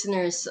our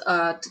listeners,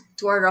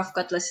 to our Rough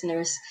Cut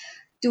listeners,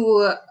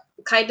 to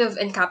kind of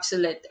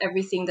encapsulate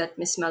everything that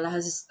Miss Mela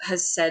has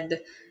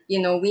said.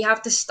 We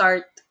have to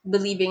start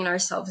believing in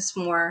ourselves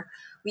more.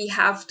 We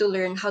have to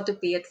learn how to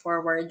pay it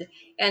forward,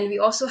 and we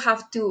also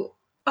have to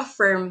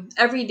affirm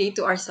every day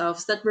to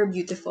ourselves that we're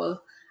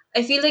beautiful.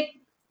 I feel like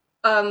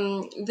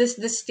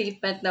this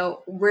statement now,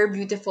 we're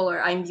beautiful or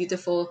I'm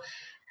beautiful,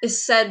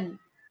 is said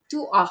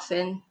too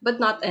often but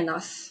not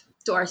enough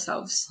to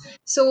ourselves.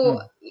 So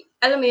Mm.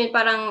 alam mo yun,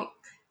 parang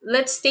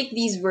let's take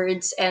these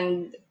words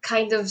and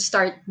kind of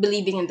start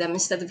believing in them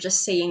instead of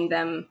just saying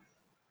them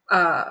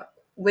uh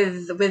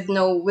with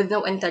no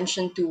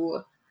intention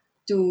to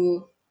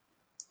to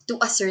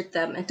assert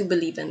them and to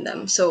believe in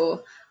them.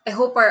 So I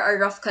hope our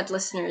rough cut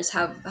listeners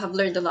have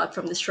learned a lot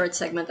from this short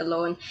segment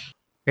alone.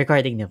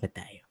 Recording na ba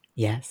tayo?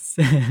 Yes.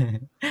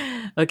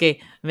 Okay,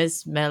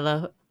 Miss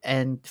Mela,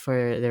 and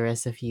for the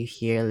rest of you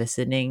here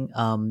listening,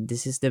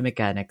 this is the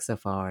mechanics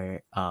of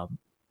our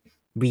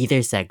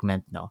breather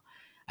segment, no?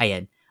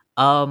 Ayan.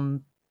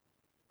 Um,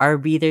 our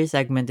breather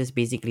segment is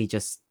basically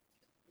just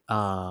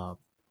uh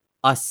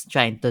us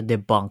trying to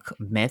debunk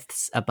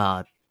myths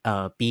about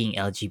being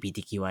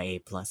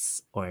LGBTQIA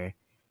plus or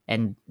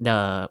and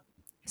the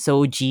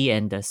SOGI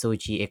and the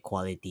SOGI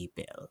equality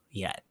bill.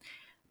 Yeah.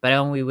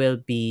 Parang we will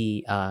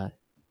be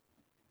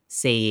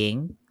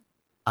saying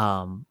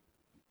um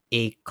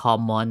a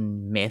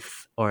common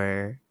myth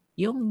or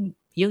yung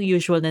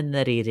usual na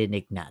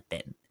naririnig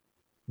natin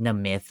na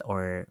myth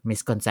or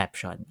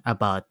misconception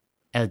about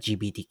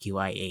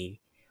LGBTQIA,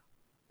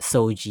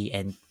 SOGI,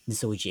 and the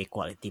SOGI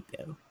equality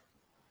bill.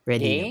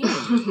 Ready na ba?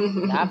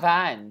 Game.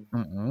 Laban.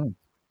 Mm.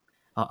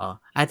 Oo.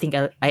 I think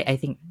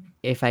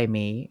if I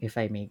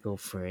may go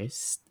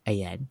first,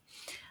 ayan.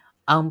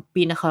 Ang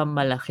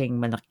malaking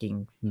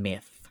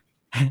myth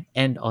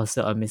and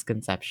also a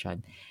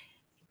misconception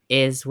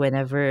is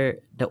whenever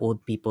the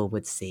old people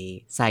would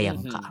say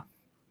sayang Mm-hmm. ka.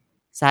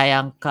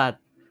 Sayang ka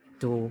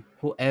to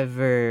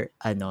whoever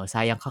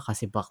sayang ka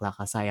kasi bakla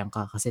ka, sayang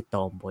ka kasi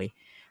tomboy.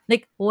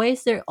 Like, why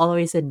is there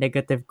always a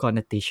negative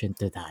connotation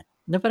to that?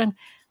 Na parang,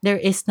 there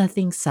is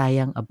nothing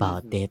sayang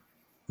about Mm-hmm. it.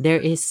 There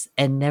is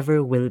and never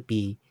will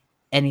be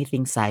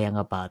anything sayang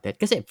about it.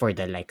 Kasi for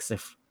the likes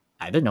of,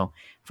 I don't know,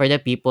 for the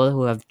people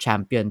who have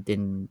championed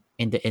in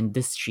the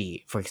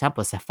industry, for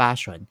example, sa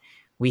fashion,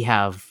 we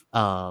have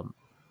uh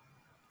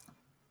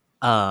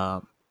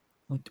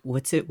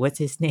what's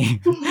his name?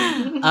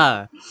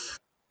 uh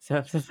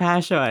sa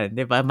fashion,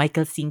 'di ba?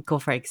 Michael Cinco,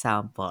 for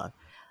example.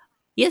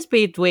 He has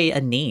paved way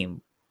a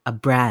name, a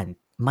brand,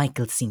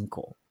 Michael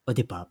Cinco. O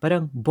 'di ba?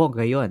 Parang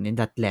bongga yon in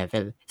that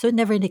level. So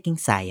never naging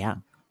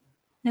sayang,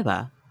 'di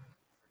ba?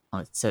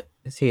 Oh, so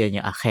yun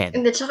yung akin.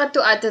 And then, tsaka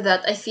to add to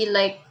that, I feel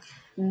like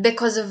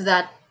because of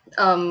that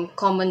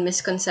common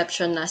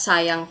misconception na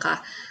sayang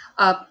ka,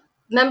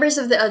 members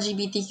of the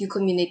LGBTQ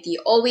community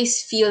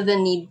always feel the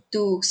need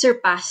to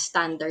surpass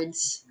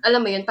standards.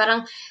 Alam mo yun,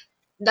 parang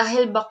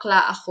dahil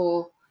bakla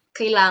ako,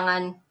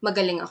 kailangan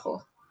magaling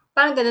ako.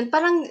 Parang ganun.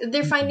 Parang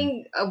they're Mm. finding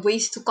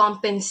ways to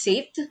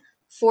compensate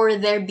for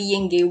their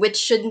being gay, which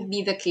shouldn't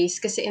be the case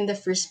kasi in the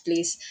first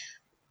place,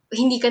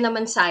 hindi ka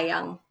naman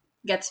sayang.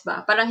 Gets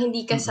ba? Parang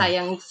hindi ka Mm.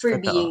 sayang for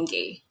being Totoo.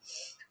 gay.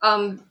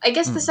 I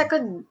guess the Mm.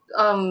 second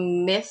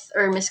myth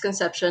or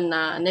misconception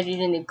na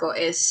naririnig ko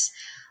is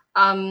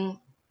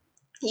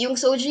yung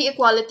SOGI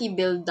Equality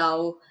Bill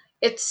daw,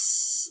 it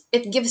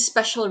gives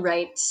special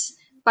rights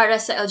para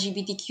sa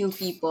LGBTQ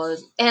people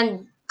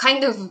and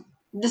kind of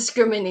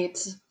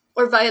discriminates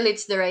or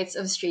violates the rights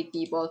of straight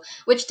people,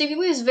 which to me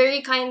is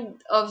very kind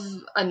of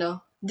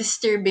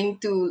disturbing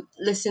to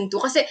listen to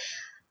kasi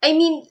I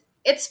mean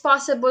it's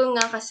possible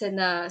nga kasi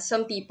na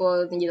some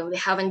people, they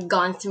haven't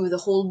gone through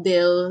the whole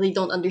bill. They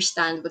don't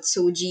understand what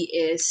soji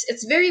is.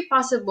 It's very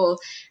possible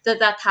that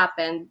that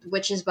happened,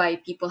 which is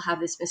why people have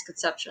this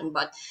misconception.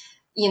 But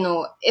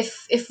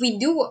if we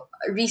do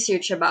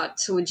research about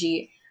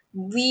soji,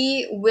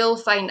 we will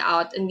find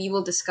out and we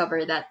will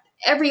discover that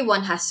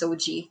everyone has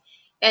soji,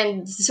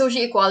 and the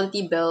soji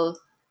equality bill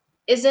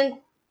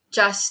isn't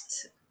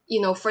just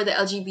for the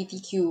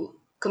LGBTQ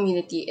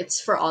community.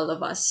 It's for all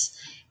of us.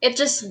 It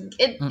just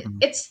Mm-mm.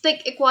 it's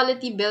like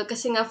equality bill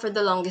kasi nga for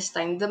the longest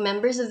time the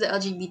members of the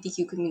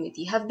LGBTQ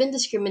community have been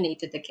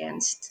discriminated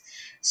against.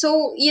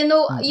 So yung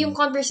Mm-mm.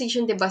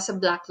 conversation 'di ba sa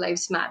Black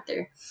Lives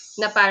Matter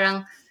na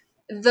parang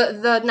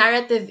the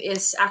narrative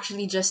is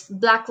actually just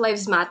Black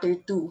Lives Matter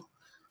too.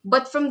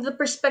 But from the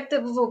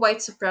perspective of a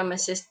white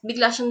supremacist,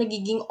 bigla siyang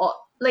nagiging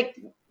like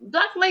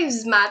Black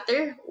Lives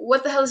Matter.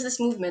 What the hell is this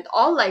movement?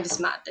 All lives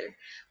matter.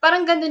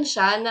 Parang ganun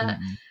siya na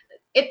Mm-mm.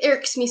 it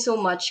irks me so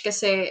much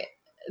kasi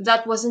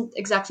that wasn't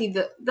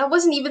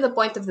even the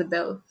point of the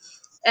bill.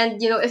 And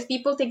if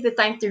people take the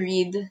time to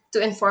read, to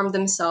inform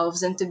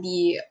themselves, and to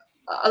be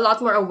a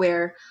lot more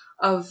aware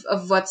of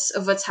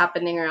what's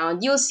happening around,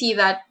 you'll see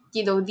that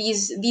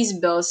these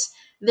bills,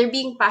 they're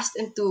being passed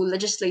into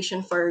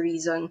legislation for a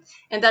reason,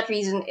 and that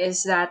reason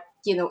is that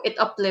it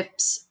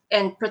uplifts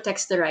and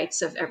protects the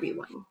rights of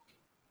everyone.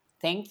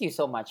 Thank you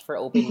so much for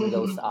opening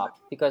those up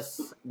because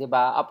 'di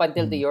ba up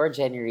until to Mm. your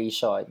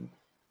generation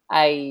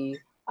ay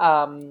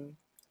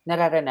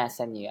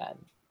nararanasan niyo 'yan.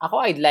 Ako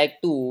I'd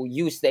like to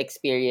use the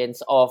experience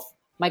of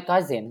my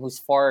cousin who's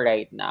 4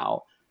 right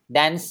now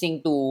dancing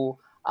to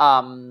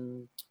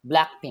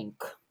Blackpink.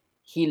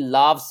 He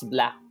loves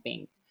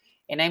Blackpink.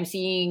 And It's I'm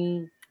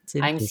seeing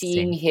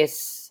interesting. his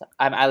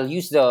I'll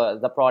use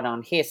the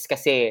pronoun his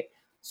kasi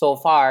so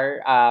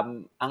far,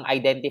 ang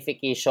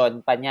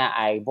identification pa niya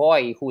ay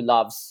boy who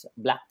loves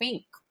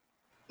Blackpink.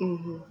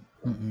 Hmm.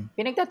 Mm-mm.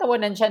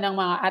 Pinagtatawanan siya ng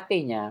mga ate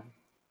niya,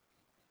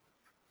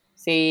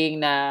 saying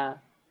na,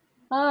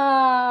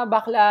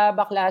 bakla,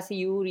 bakla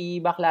si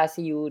Yuri, bakla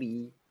si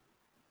Yuri.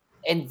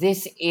 And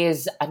this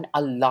is an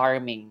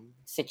alarming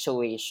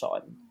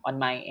situation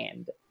on my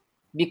end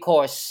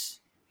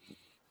because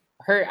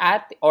her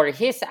at or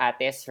his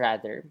ates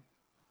rather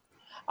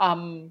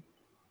um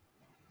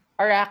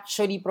are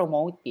actually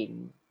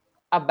promoting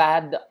a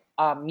bad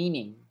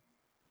meaning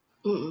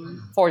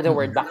Mm-mm. for the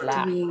word Mm-mm. To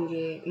bakla. being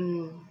gay.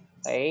 Mm.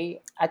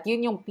 Okay? At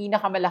yun yung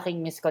pinakamalaking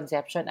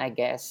misconception, I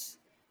guess,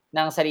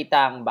 ng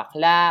salitang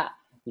bakla,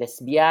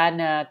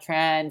 lesbiana,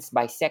 trans,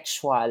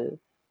 bisexual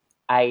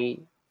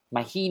ay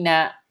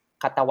mahina,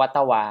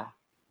 katawa-tawa,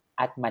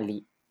 at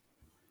mali.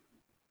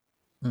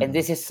 And Mm-mm.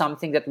 this is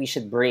something that we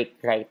should break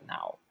right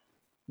now.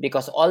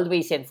 Because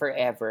always and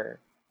forever,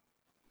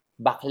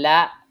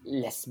 bakla,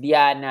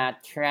 lesbiana,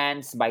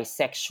 trans,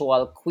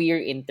 bisexual, queer,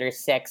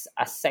 intersex,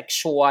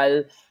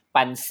 asexual,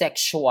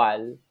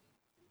 pansexual,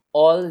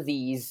 all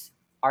these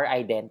are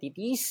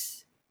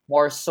identities.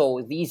 More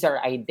so, these are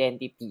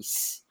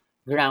identities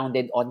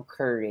grounded on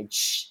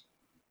courage,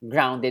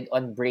 grounded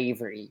on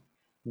bravery,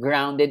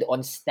 grounded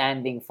on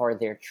standing for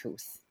their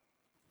truth.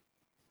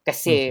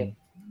 Kasi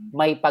Mm-hmm.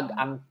 may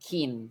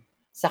pag-angkin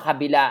sa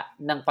kabila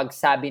ng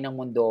pagsabi ng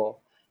mundo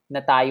na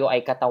tayo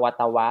ay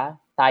katawa-tawa,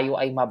 tayo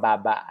ay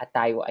mababa, at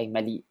tayo ay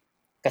mali.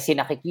 Kasi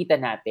nakikita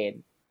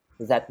natin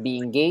that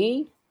being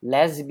gay,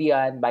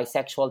 lesbian,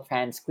 bisexual,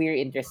 trans, queer,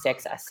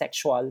 intersex,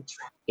 asexual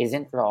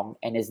isn't wrong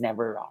and is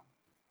never wrong.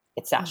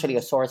 It's actually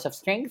a source of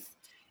strength.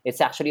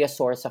 It's actually a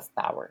source of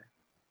power.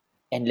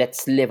 And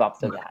let's live up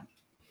to that.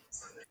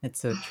 It's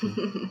so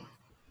true.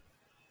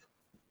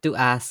 To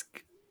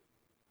ask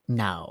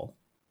now,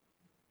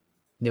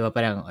 di ba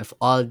parang of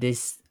all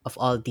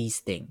these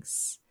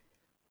things,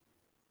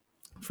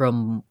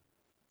 from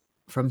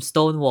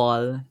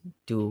Stonewall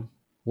to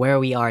where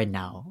we are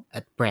now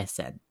at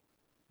present,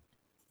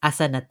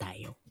 asa na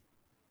tayo?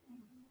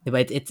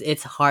 Diba?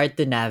 It's hard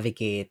to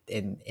navigate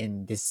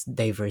in this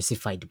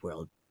diversified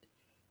world,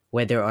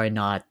 whether or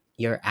not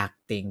you're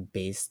acting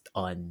based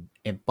on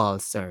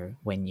impulse or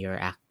when you're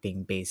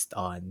acting based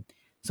on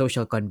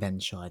social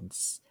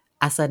conventions.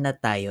 Asa na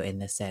tayo in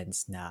the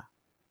sense na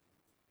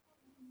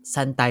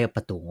saan tayo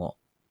patungo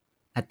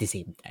at the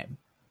same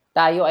time?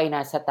 Tayo ay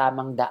nasa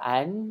tamang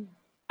daan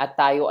at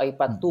tayo ay Mm.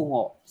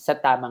 patungo sa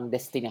tamang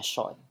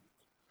destinasyon.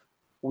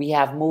 We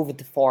have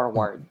moved Mm.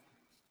 forward.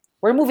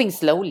 We're moving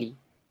slowly,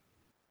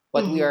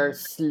 but we Mm-hmm. are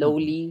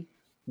slowly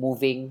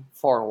moving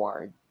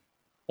forward.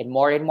 And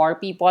more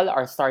people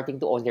are starting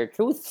to own their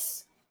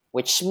truths,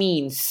 which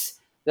means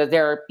that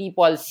there are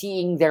people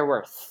seeing their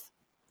worth.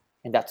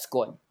 And that's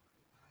good.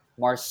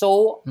 More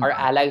so, our Mm.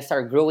 allies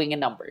are growing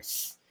in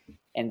numbers.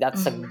 And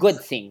that's a Mm-hmm. good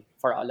thing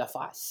for all of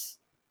us.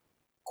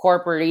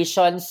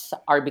 Corporations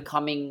are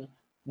becoming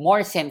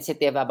more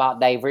sensitive about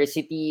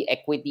diversity,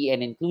 equity,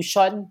 and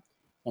inclusion.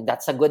 And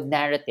that's a good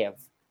narrative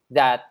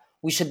that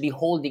we should be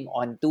holding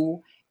on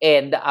to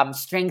and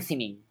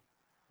strengthening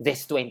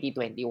this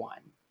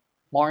 2021.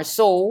 More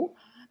so,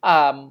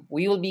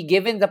 we will be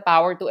given the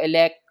power to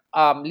elect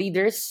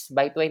leaders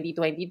by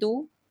 2022.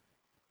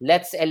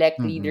 Let's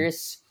elect Mm-hmm.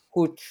 leaders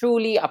who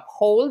truly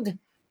uphold,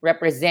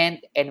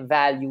 represent, and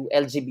value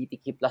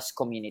LGBTQ plus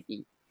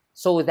community.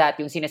 So that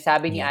yung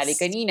sinasabi ni Ali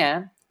Yes.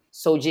 kanina,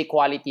 SOGI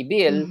Equality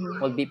Bill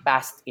will be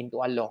passed into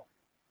a law.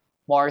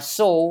 More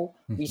so,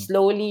 we Mm-hmm.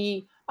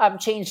 slowly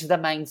change the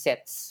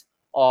mindsets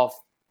of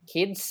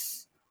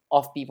kids,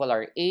 of people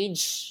our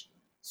age,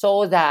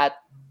 so that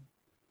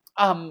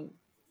um,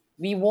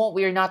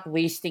 we're not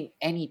wasting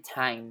any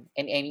time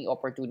and any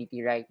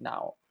opportunity right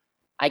now.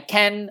 I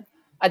can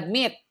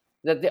admit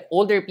that the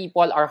older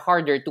people are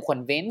harder to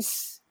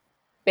convince,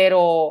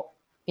 pero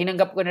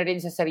tinanggap ko na rin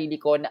sa sarili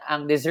ko na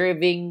ang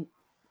deserving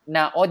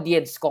na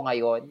audience ko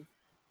ngayon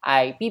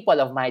ay people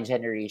of my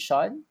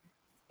generation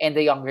and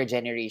the younger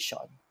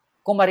generation.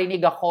 Kung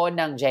marinig ako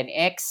ng Gen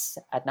X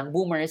at ng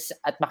Boomers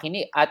at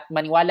makinig at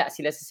maniwala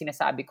sila sa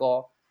sinasabi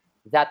ko,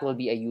 that will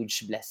be a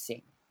huge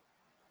blessing.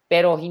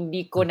 Pero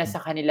hindi ko na Mm-hmm.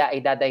 sa kanila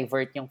ay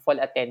da-divert yung full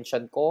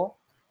attention ko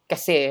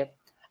kasi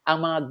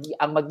ang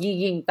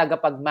magiging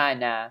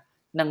tagapagmana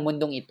ng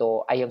mundong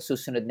ito ay ang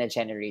susunod na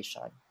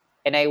generation.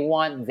 And I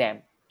want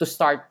them to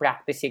start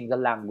practicing the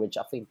language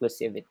of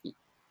inclusivity.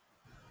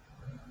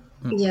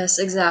 Yes,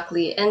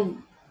 exactly.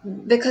 And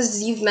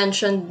because you've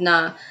mentioned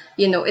na,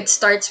 it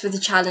starts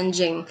with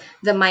challenging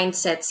the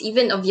mindsets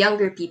even of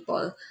younger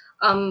people.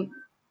 Um,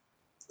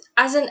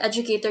 as an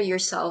educator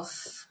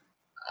yourself,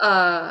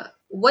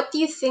 what do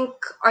you think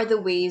are the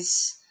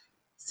ways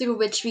through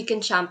which we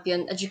can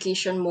champion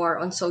education more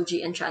on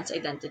SOGI and trans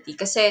identity?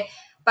 Kasi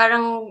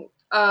parang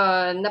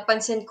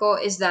napansin ko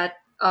is that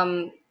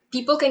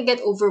people can get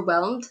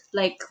overwhelmed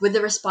like with the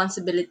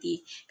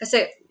responsibility.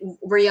 Kasi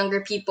we're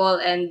younger people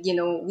and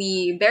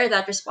we bear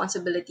that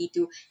responsibility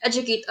to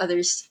educate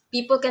others.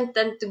 People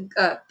tend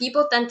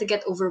to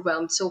get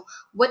overwhelmed. So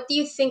what do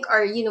you think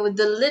are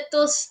the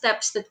little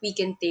steps that we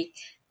can take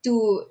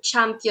to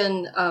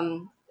champion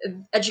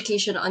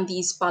education on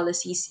these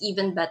policies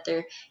even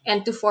better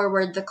and to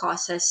forward the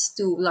causes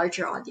to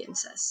larger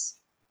audiences?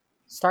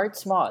 Start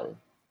small.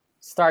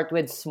 Start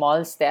with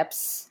small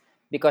steps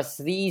because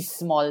these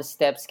small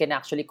steps can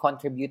actually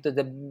contribute to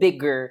the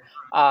bigger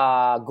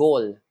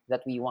goal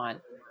that we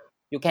want.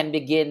 You can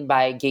begin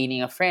by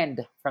gaining a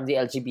friend from the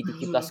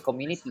LGBTQ Mhm. plus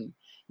community.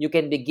 You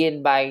can begin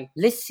by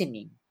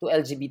listening to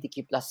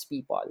LGBTQ plus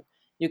people.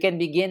 You can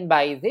begin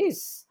by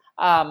this,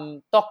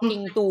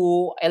 talking to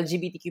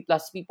LGBTQ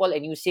plus people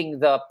and using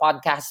the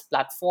podcast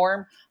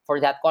platform for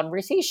that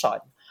conversation.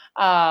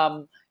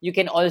 You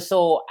can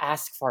also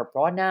ask for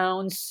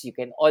pronouns. You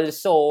can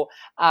also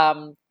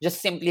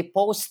just simply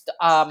post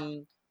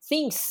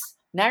things,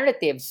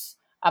 narratives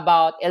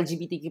about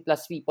LGBTQ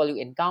plus people you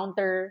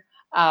encounter,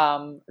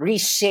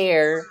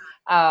 reshare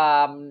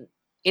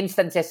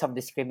instances of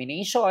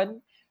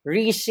discrimination,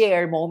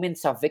 reshare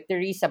moments of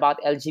victories about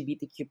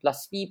LGBTQ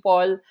plus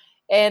people,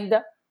 and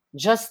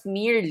just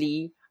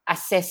merely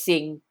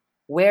assessing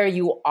where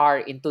you are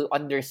into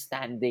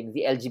understanding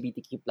the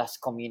LGBTQ plus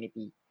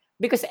community.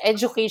 Because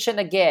education,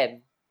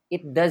 again,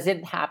 it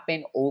doesn't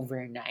happen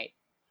overnight.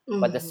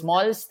 But the Mhm.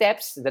 small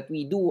steps that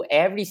we do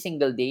every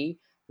single day,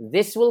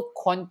 this will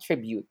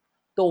contribute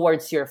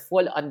towards your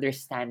full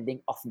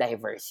understanding of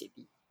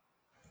diversity.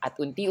 At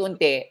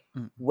unti-unti,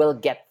 Mm. we'll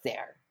get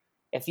there.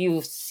 If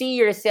you see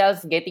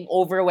yourself getting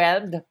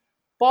overwhelmed,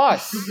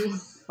 pause.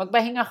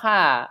 Magpahinga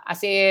ka.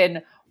 As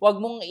in, wag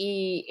mong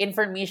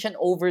information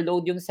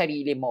overload yung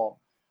sarili mo.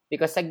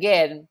 Because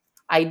again,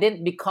 I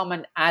didn't become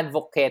an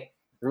advocate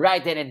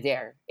right then and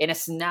there in a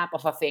snap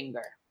of a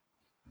finger.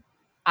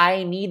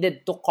 I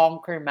needed to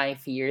conquer my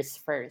fears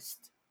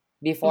first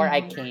before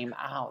I Mhm. came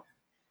out.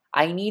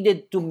 I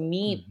needed to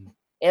meet Mm-hmm.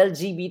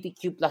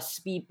 LGBTQ plus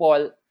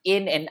people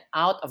in and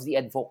out of the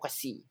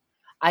advocacy.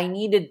 I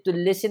needed to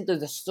listen to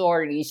the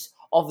stories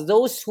of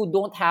those who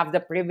don't have the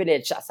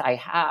privilege as I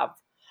have.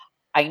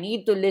 I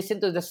need to listen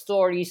to the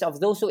stories of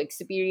those who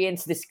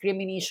experience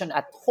discrimination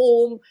at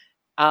home,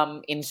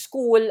 in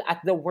school,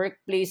 at the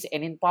workplace,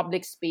 and in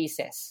public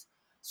spaces.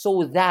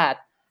 So that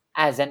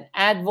as an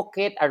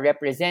advocate, a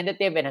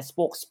representative, and a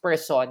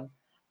spokesperson,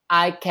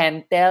 I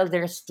can tell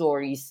their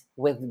stories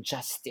with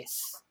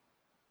justice.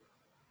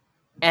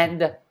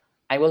 And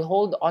I will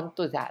hold on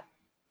to that.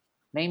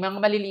 May mga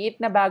maliliit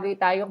na bagay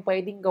tayong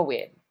pwedeng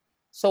gawin.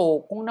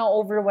 So, kung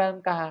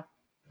na-overwhelm ka,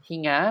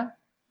 hinga,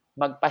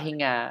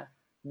 magpahinga,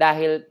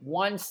 dahil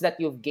once that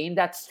you've gained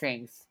that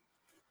strength,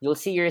 you'll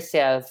see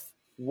yourself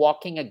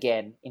walking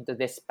again into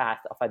this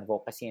path of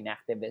advocacy and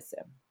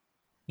activism.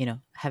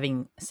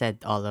 Having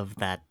said all of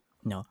that,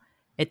 you know,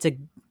 it's a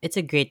it's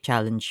a great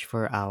challenge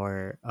for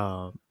our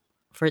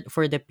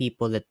for the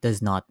people that does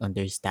not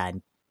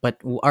understand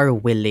but who are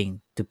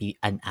willing to be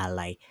an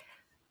ally.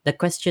 The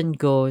question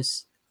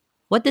goes,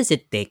 what does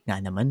it take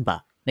nga naman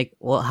ba? Like,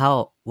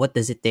 what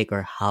does it take,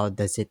 or how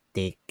does it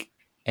take,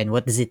 and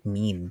what does it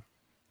mean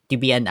to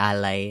be an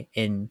ally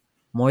in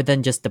more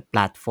than just the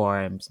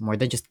platforms, more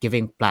than just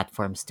giving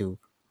platforms to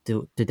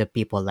the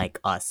people like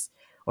us,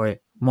 or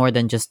more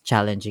than just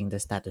challenging the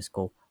status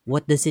quo.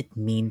 What does it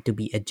mean to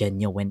be a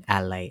genuine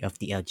ally of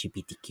the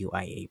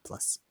LGBTQIA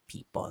plus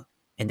people?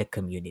 in the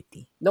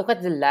community. Look at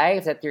the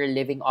life that you're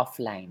living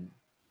offline,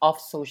 off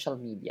social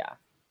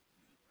media.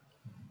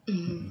 Mhm.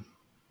 Mm-mm.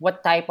 What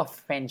type of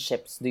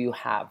friendships do you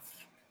have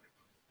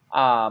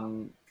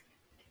um,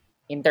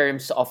 in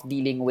terms of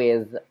dealing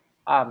with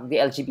the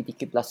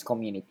LGBTQ plus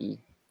community?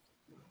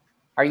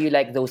 Are you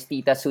like those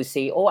titas who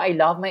say, "Oh, I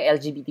love my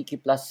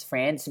LGBTQ plus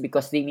friends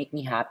because they make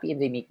me happy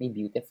and they make me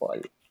beautiful"?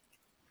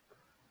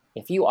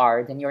 If you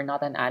are, then you're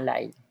not an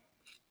ally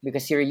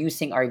because you're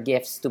using our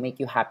gifts to make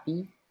you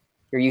happy.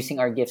 You're using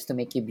our gifts to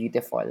make you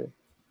beautiful,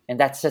 and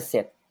that's just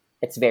it.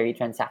 It's very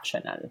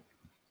transactional.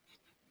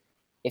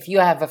 If you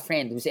have a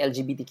friend who's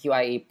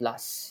LGBTQIA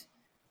plus,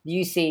 do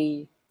you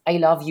say, "I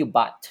love you,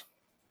 but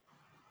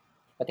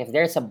if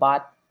there's a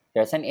but,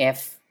 there's an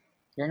if,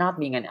 you're not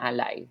being an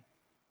ally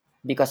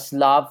because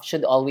love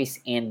should always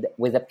end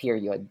with a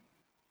period.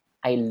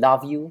 I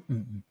love you,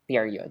 Mm-mm.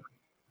 period.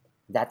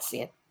 That's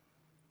it.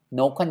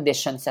 No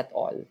conditions at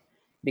all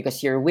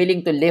because you're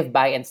willing to live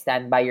by and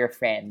stand by your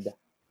friend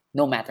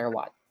no matter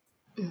what.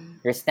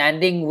 Mhm. You're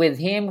standing with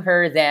him,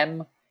 her,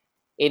 them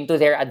into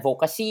their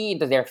advocacy,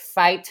 into their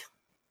fight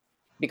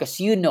because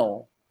you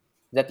know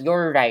that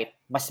your right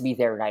must be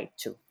their right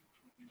too.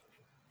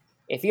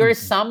 If you're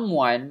Mm-mm.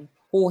 someone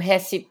who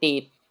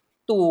hesitate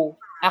to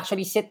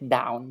actually sit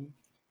down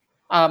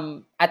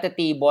at a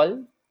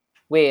table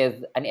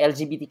with an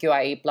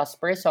LGBTQIA plus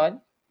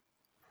person,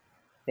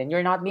 then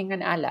you're not being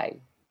an ally.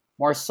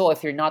 More so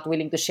if you're not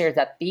willing to share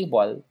that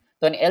table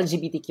to an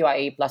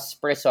LGBTQIA plus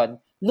person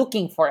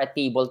looking for a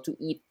table to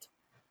eat.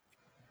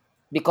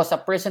 Because a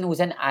person who's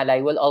an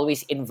ally will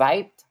always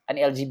invite an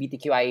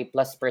LGBTQIA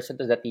plus person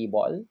to the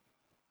table.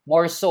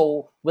 More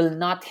so will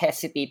not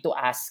hesitate to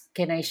ask,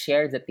 can I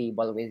share the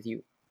table with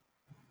you?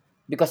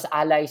 Because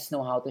allies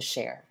know how to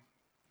share.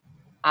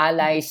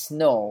 Allies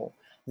know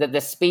that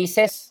the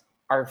spaces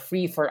are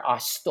free for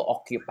us to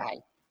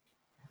occupy.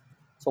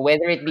 So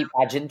whether it be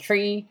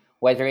pageantry,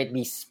 whether it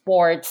be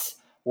sports,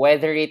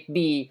 whether it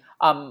be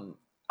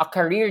a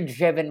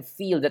career-driven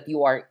field that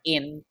you are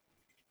in,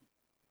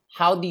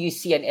 how do you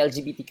see an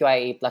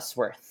LGBTQIA plus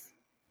worth?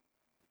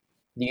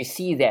 Do you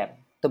see them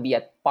to be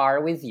at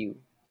par with you,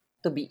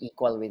 to be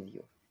equal with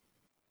you?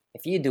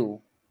 If you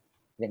do,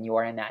 then you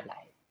are an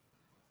ally.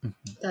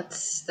 Mm-mm.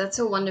 That's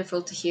so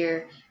wonderful to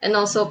hear. And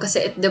also kasi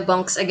it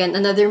debunks again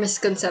another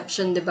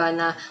misconception, 'di ba,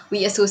 na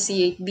we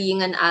associate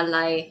being an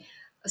ally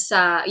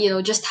sa,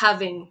 just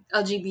having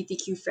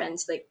LGBTQ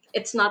friends. Like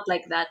it's not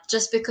like that.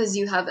 Just because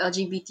you have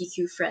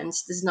LGBTQ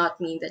friends does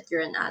not mean that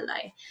you're an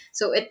ally.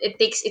 So it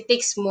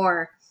takes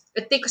more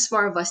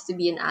of us to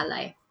be an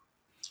ally.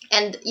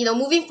 And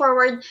moving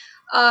forward,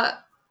 uh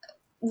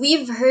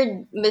we've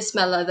heard, Miss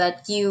Mela,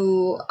 that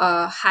you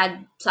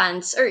had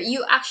plans, or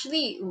you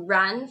actually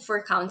ran for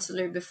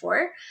counselor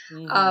before.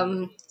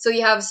 Mhm. So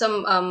you have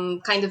some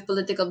kind of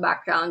political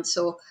background.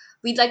 So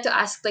we'd like to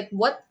ask, like,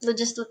 what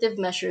legislative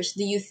measures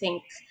do you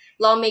think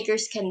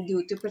lawmakers can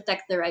do to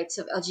protect the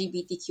rights of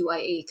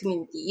LGBTQIA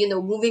community?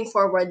 Moving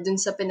forward dun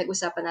sa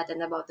pinag-usapan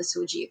natin about the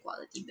SOGI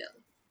Equality Bill.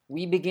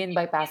 We begin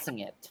by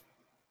passing it.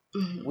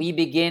 Mhm. We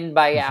begin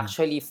by Mhm.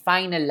 actually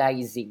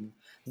finalizing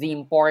the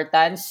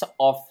importance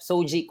of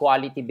SOGI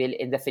Equality Bill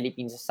in the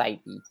Philippine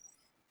society.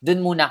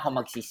 Dun muna ako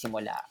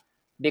magsisimula.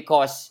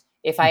 Because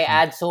if I Mhm.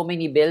 add so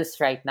many bills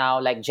right now,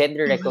 like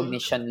gender Mhm.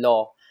 recognition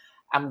law,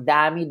 ang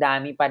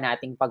dami-dami pa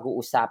nating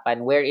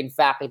pag-uusapan where in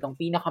fact itong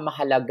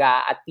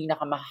pinakamahalaga at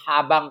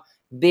pinakamahabang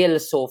bill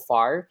so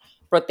far,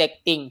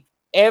 protecting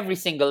every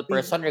single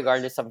person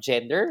regardless of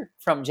gender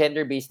from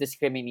gender-based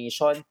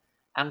discrimination,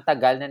 ang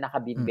tagal na Mm-mm.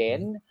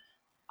 nakabinbin.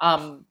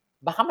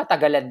 Baka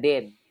matagalan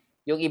din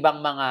yung ibang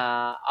mga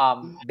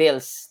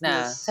bills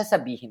na Yes.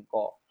 sasabihin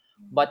ko.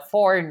 But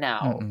for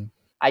now, Mm-mm.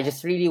 I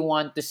just really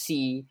want to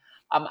see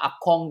a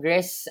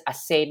Congress, a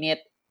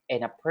Senate,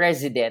 and a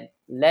President,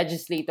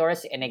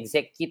 legislators, and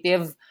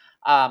executive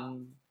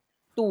um,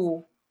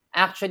 to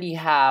actually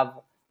have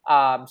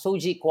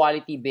SOGI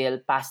Equality Bill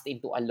passed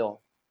into a law.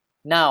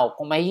 Now,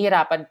 kung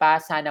mahihirapan pa,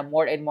 sana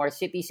more and more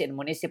cities and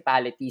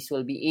municipalities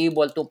will be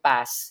able to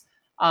pass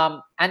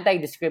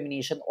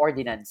anti-discrimination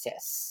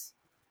ordinances.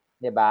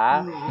 'Di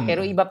ba? Mhm.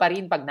 Pero Mm-mm. iba pa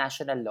rin pag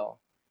national law.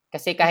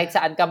 Kasi kahit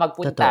saan ka Totoo.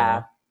 magpunta,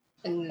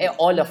 And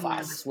all of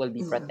us will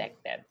be mhm.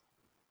 protected.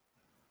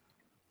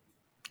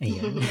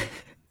 Ayan.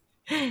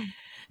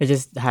 I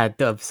just had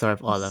to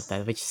absorb all of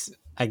that, which is,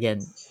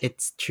 again,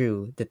 it's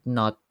true that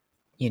not,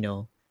 you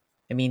know,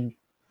 I mean,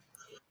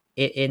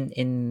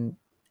 in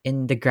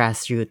the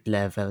grassroots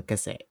level,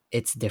 kasi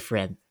it's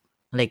different.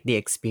 Like the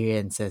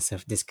experiences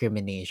of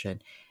discrimination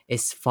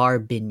is far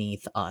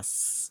beneath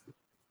us.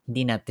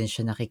 Hindi natin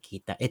siya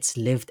nakikita. It's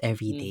lived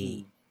every day.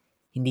 Mhm.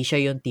 Hindi siya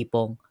yung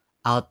tipong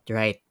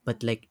outright,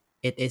 but like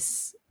it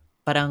is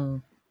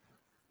parang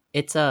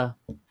it's a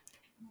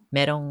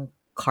merong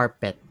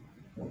carpet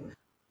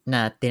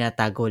na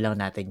tinatago lang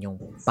natin yung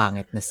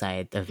pangit na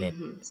side of it.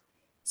 Mhm.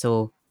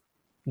 So,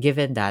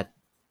 given that,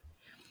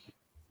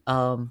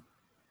 um,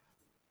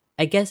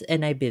 I guess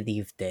and I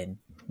believe then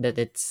that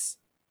it's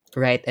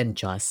right and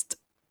just,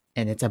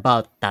 and it's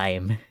about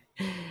time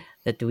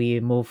that we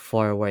move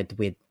forward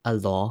with a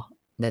law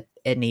that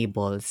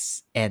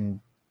enables and,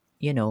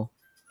 you know,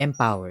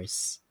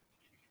 empowers.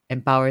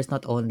 Empowers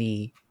not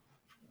only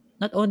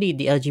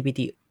the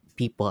LGBT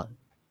people,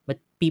 but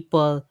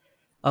people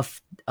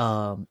of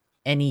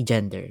any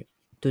gender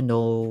to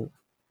know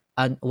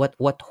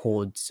what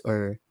holds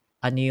or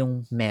ano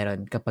yung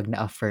meron kapag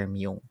na-affirm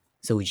yung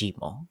soji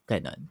mo.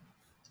 Ganon.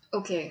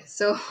 Okay,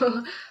 so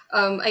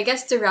I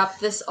guess to wrap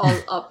this all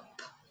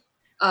up,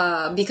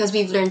 because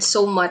we've learned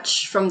so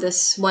much from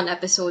this one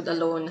episode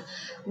alone,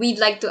 we'd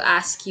like to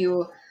ask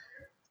you,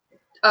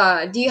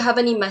 do you have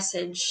any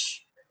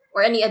message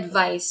or any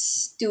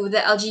advice to the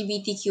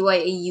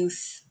LGBTQIA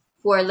youth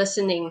who are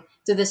listening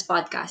to this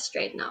podcast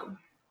right now?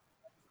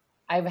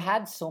 I've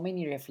had so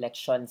many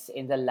reflections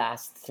in the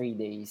last 3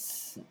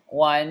 days.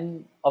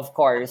 One, of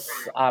course,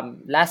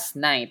 last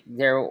night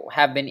there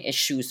have been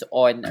issues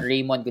on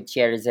Raymond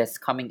Gutierrez's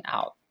coming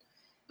out.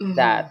 Mm-hmm.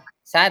 That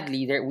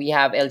sadly there we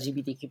have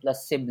LGBTQ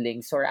plus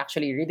siblings who are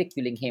actually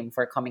ridiculing him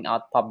for coming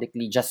out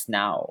publicly just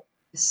now.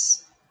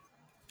 Yes.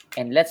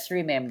 And let's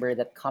remember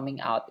that coming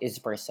out is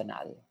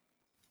personal.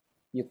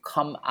 You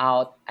come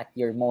out at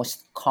your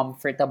most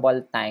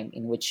comfortable time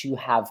in which you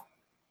have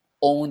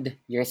owned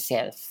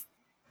yourself,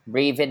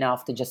 brave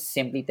enough to just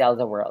simply tell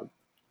the world,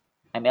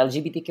 I'm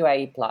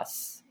LGBTQIA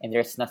plus, and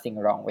there's nothing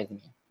wrong with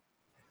me.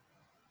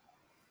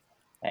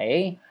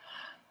 Okay?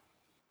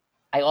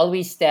 I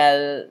always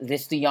tell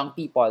this to young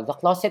people, the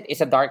closet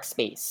is a dark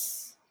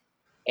space.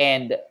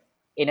 And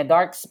in a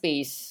dark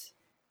space,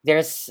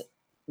 there's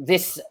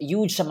this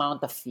huge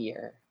amount of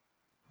fear.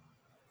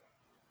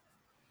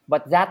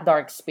 But that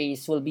dark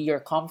space will be your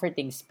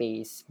comforting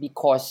space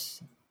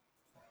because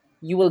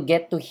you will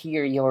get to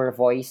hear your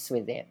voice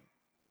within.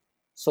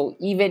 So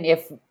even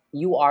if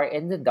you are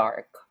in the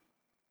dark,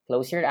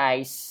 close your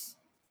eyes,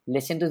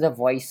 listen to the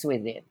voice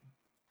within.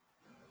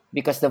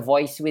 Because the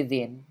voice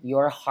within,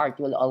 your heart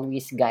will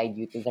always guide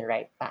you to the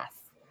right path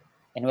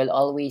and will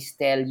always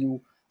tell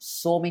you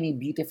so many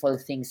beautiful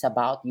things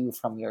about you,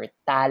 from your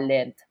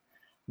talent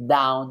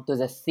down to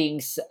the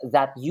things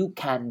that you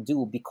can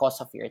do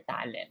because of your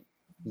talent,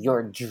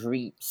 your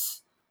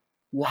dreams.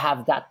 You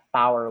have that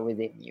power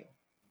within you.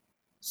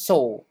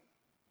 So,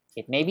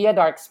 it may be a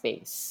dark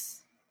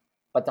space,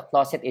 but the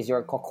closet is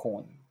your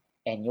cocoon,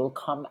 and you'll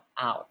come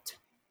out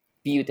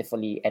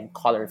beautifully and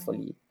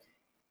colorfully.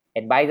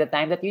 And by the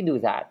time that you do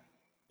that,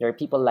 there are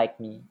people like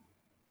me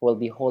who will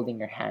be holding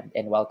your hand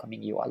and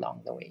welcoming you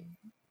along the way.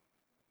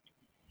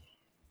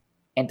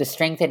 And to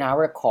strengthen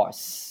our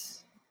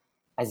cause,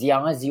 as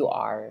young as you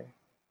are,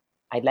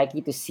 I'd like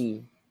you to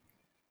see,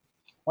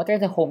 what are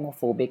the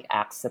homophobic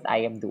acts that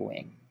I am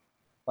doing?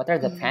 What are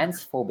the Mm-hmm.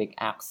 transphobic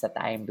acts that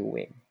I am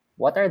doing?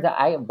 What are the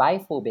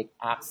biphobic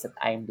acts that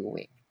I am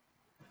doing?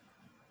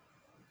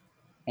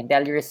 And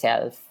tell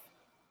yourself,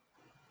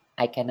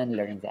 I can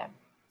unlearn them.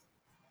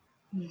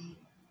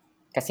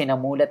 Kasi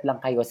namulat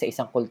lang kayo sa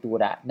isang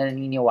kultura na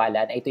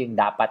naniniwala na ito yung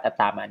dapat at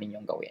tama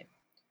ninyong gawin.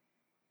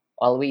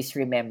 Always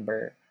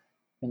remember,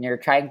 when you're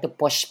trying to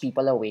push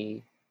people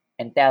away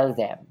and tell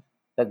them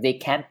that they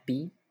can't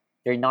be,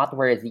 they're not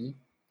worthy,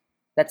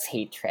 that's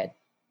hatred.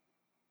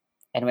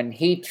 And when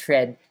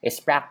hatred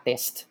is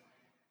practiced,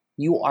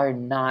 you are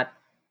not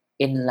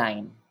in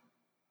line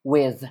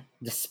with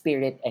the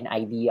spirit and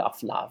idea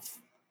of love.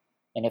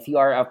 And if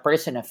you are a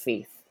person of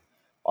faith,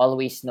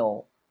 always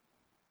know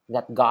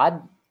that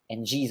God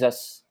and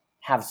Jesus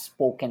have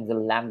spoken the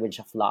language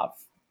of love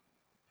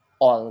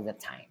all the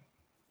time,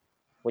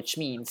 which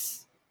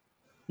means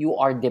you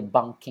are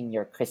debunking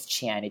your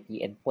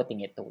Christianity and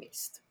putting it to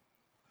waste.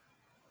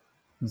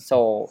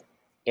 So,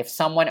 if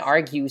someone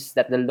argues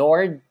that the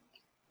Lord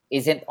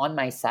isn't on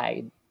my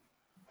side,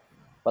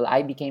 well,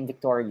 I became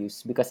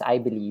victorious because I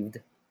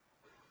believed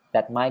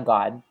that my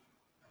God,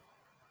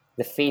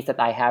 the faith that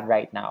I have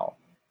right now,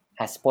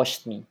 has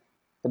pushed me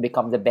to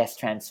become the best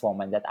trans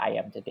woman that I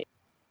am today.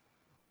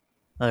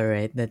 All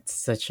right, that's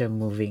such a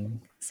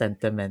moving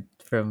sentiment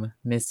from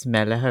Miss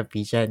Mela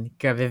Habijan.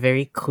 Grabe,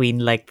 very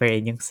queen-like pa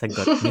rin yung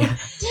sagot niya.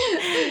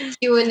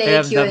 Q&A,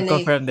 Ramdam ko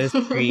Q&A. from the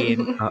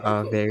screen.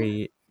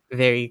 Very,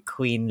 very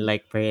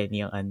queen-like pa rin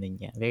yung ano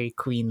niya. Very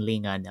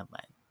queenly nga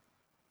naman.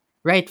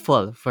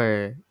 Rightful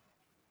for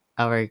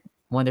our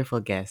wonderful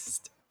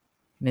guest,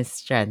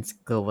 Miss Trans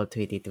Global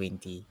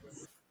 2020,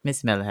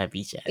 Miss Mela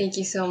Habijan. Thank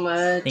you so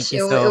much. Thank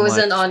you It so was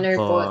an much honor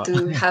po po.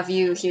 to have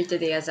you here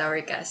today as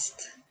our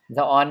guest.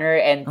 The honor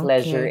and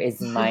pleasure Okay.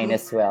 is mine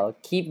as well.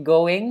 Keep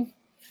going,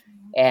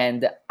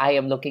 and I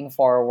am looking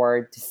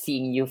forward to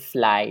seeing you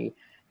fly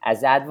as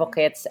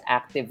advocates,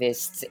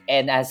 activists,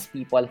 and as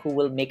people who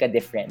will make a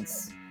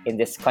difference in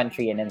this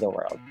country and in the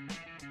world.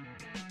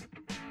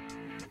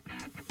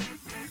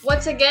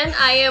 Once again,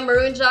 I am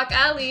Maroon Jock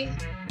Ali.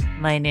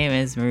 My name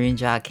is Maroon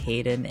Jock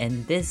Hayden,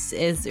 and this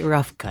is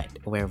Rough Cut,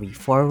 where we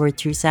forward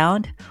through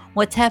sound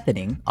what's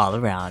happening all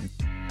around.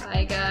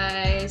 Bye,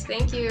 guys.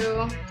 Thank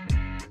you.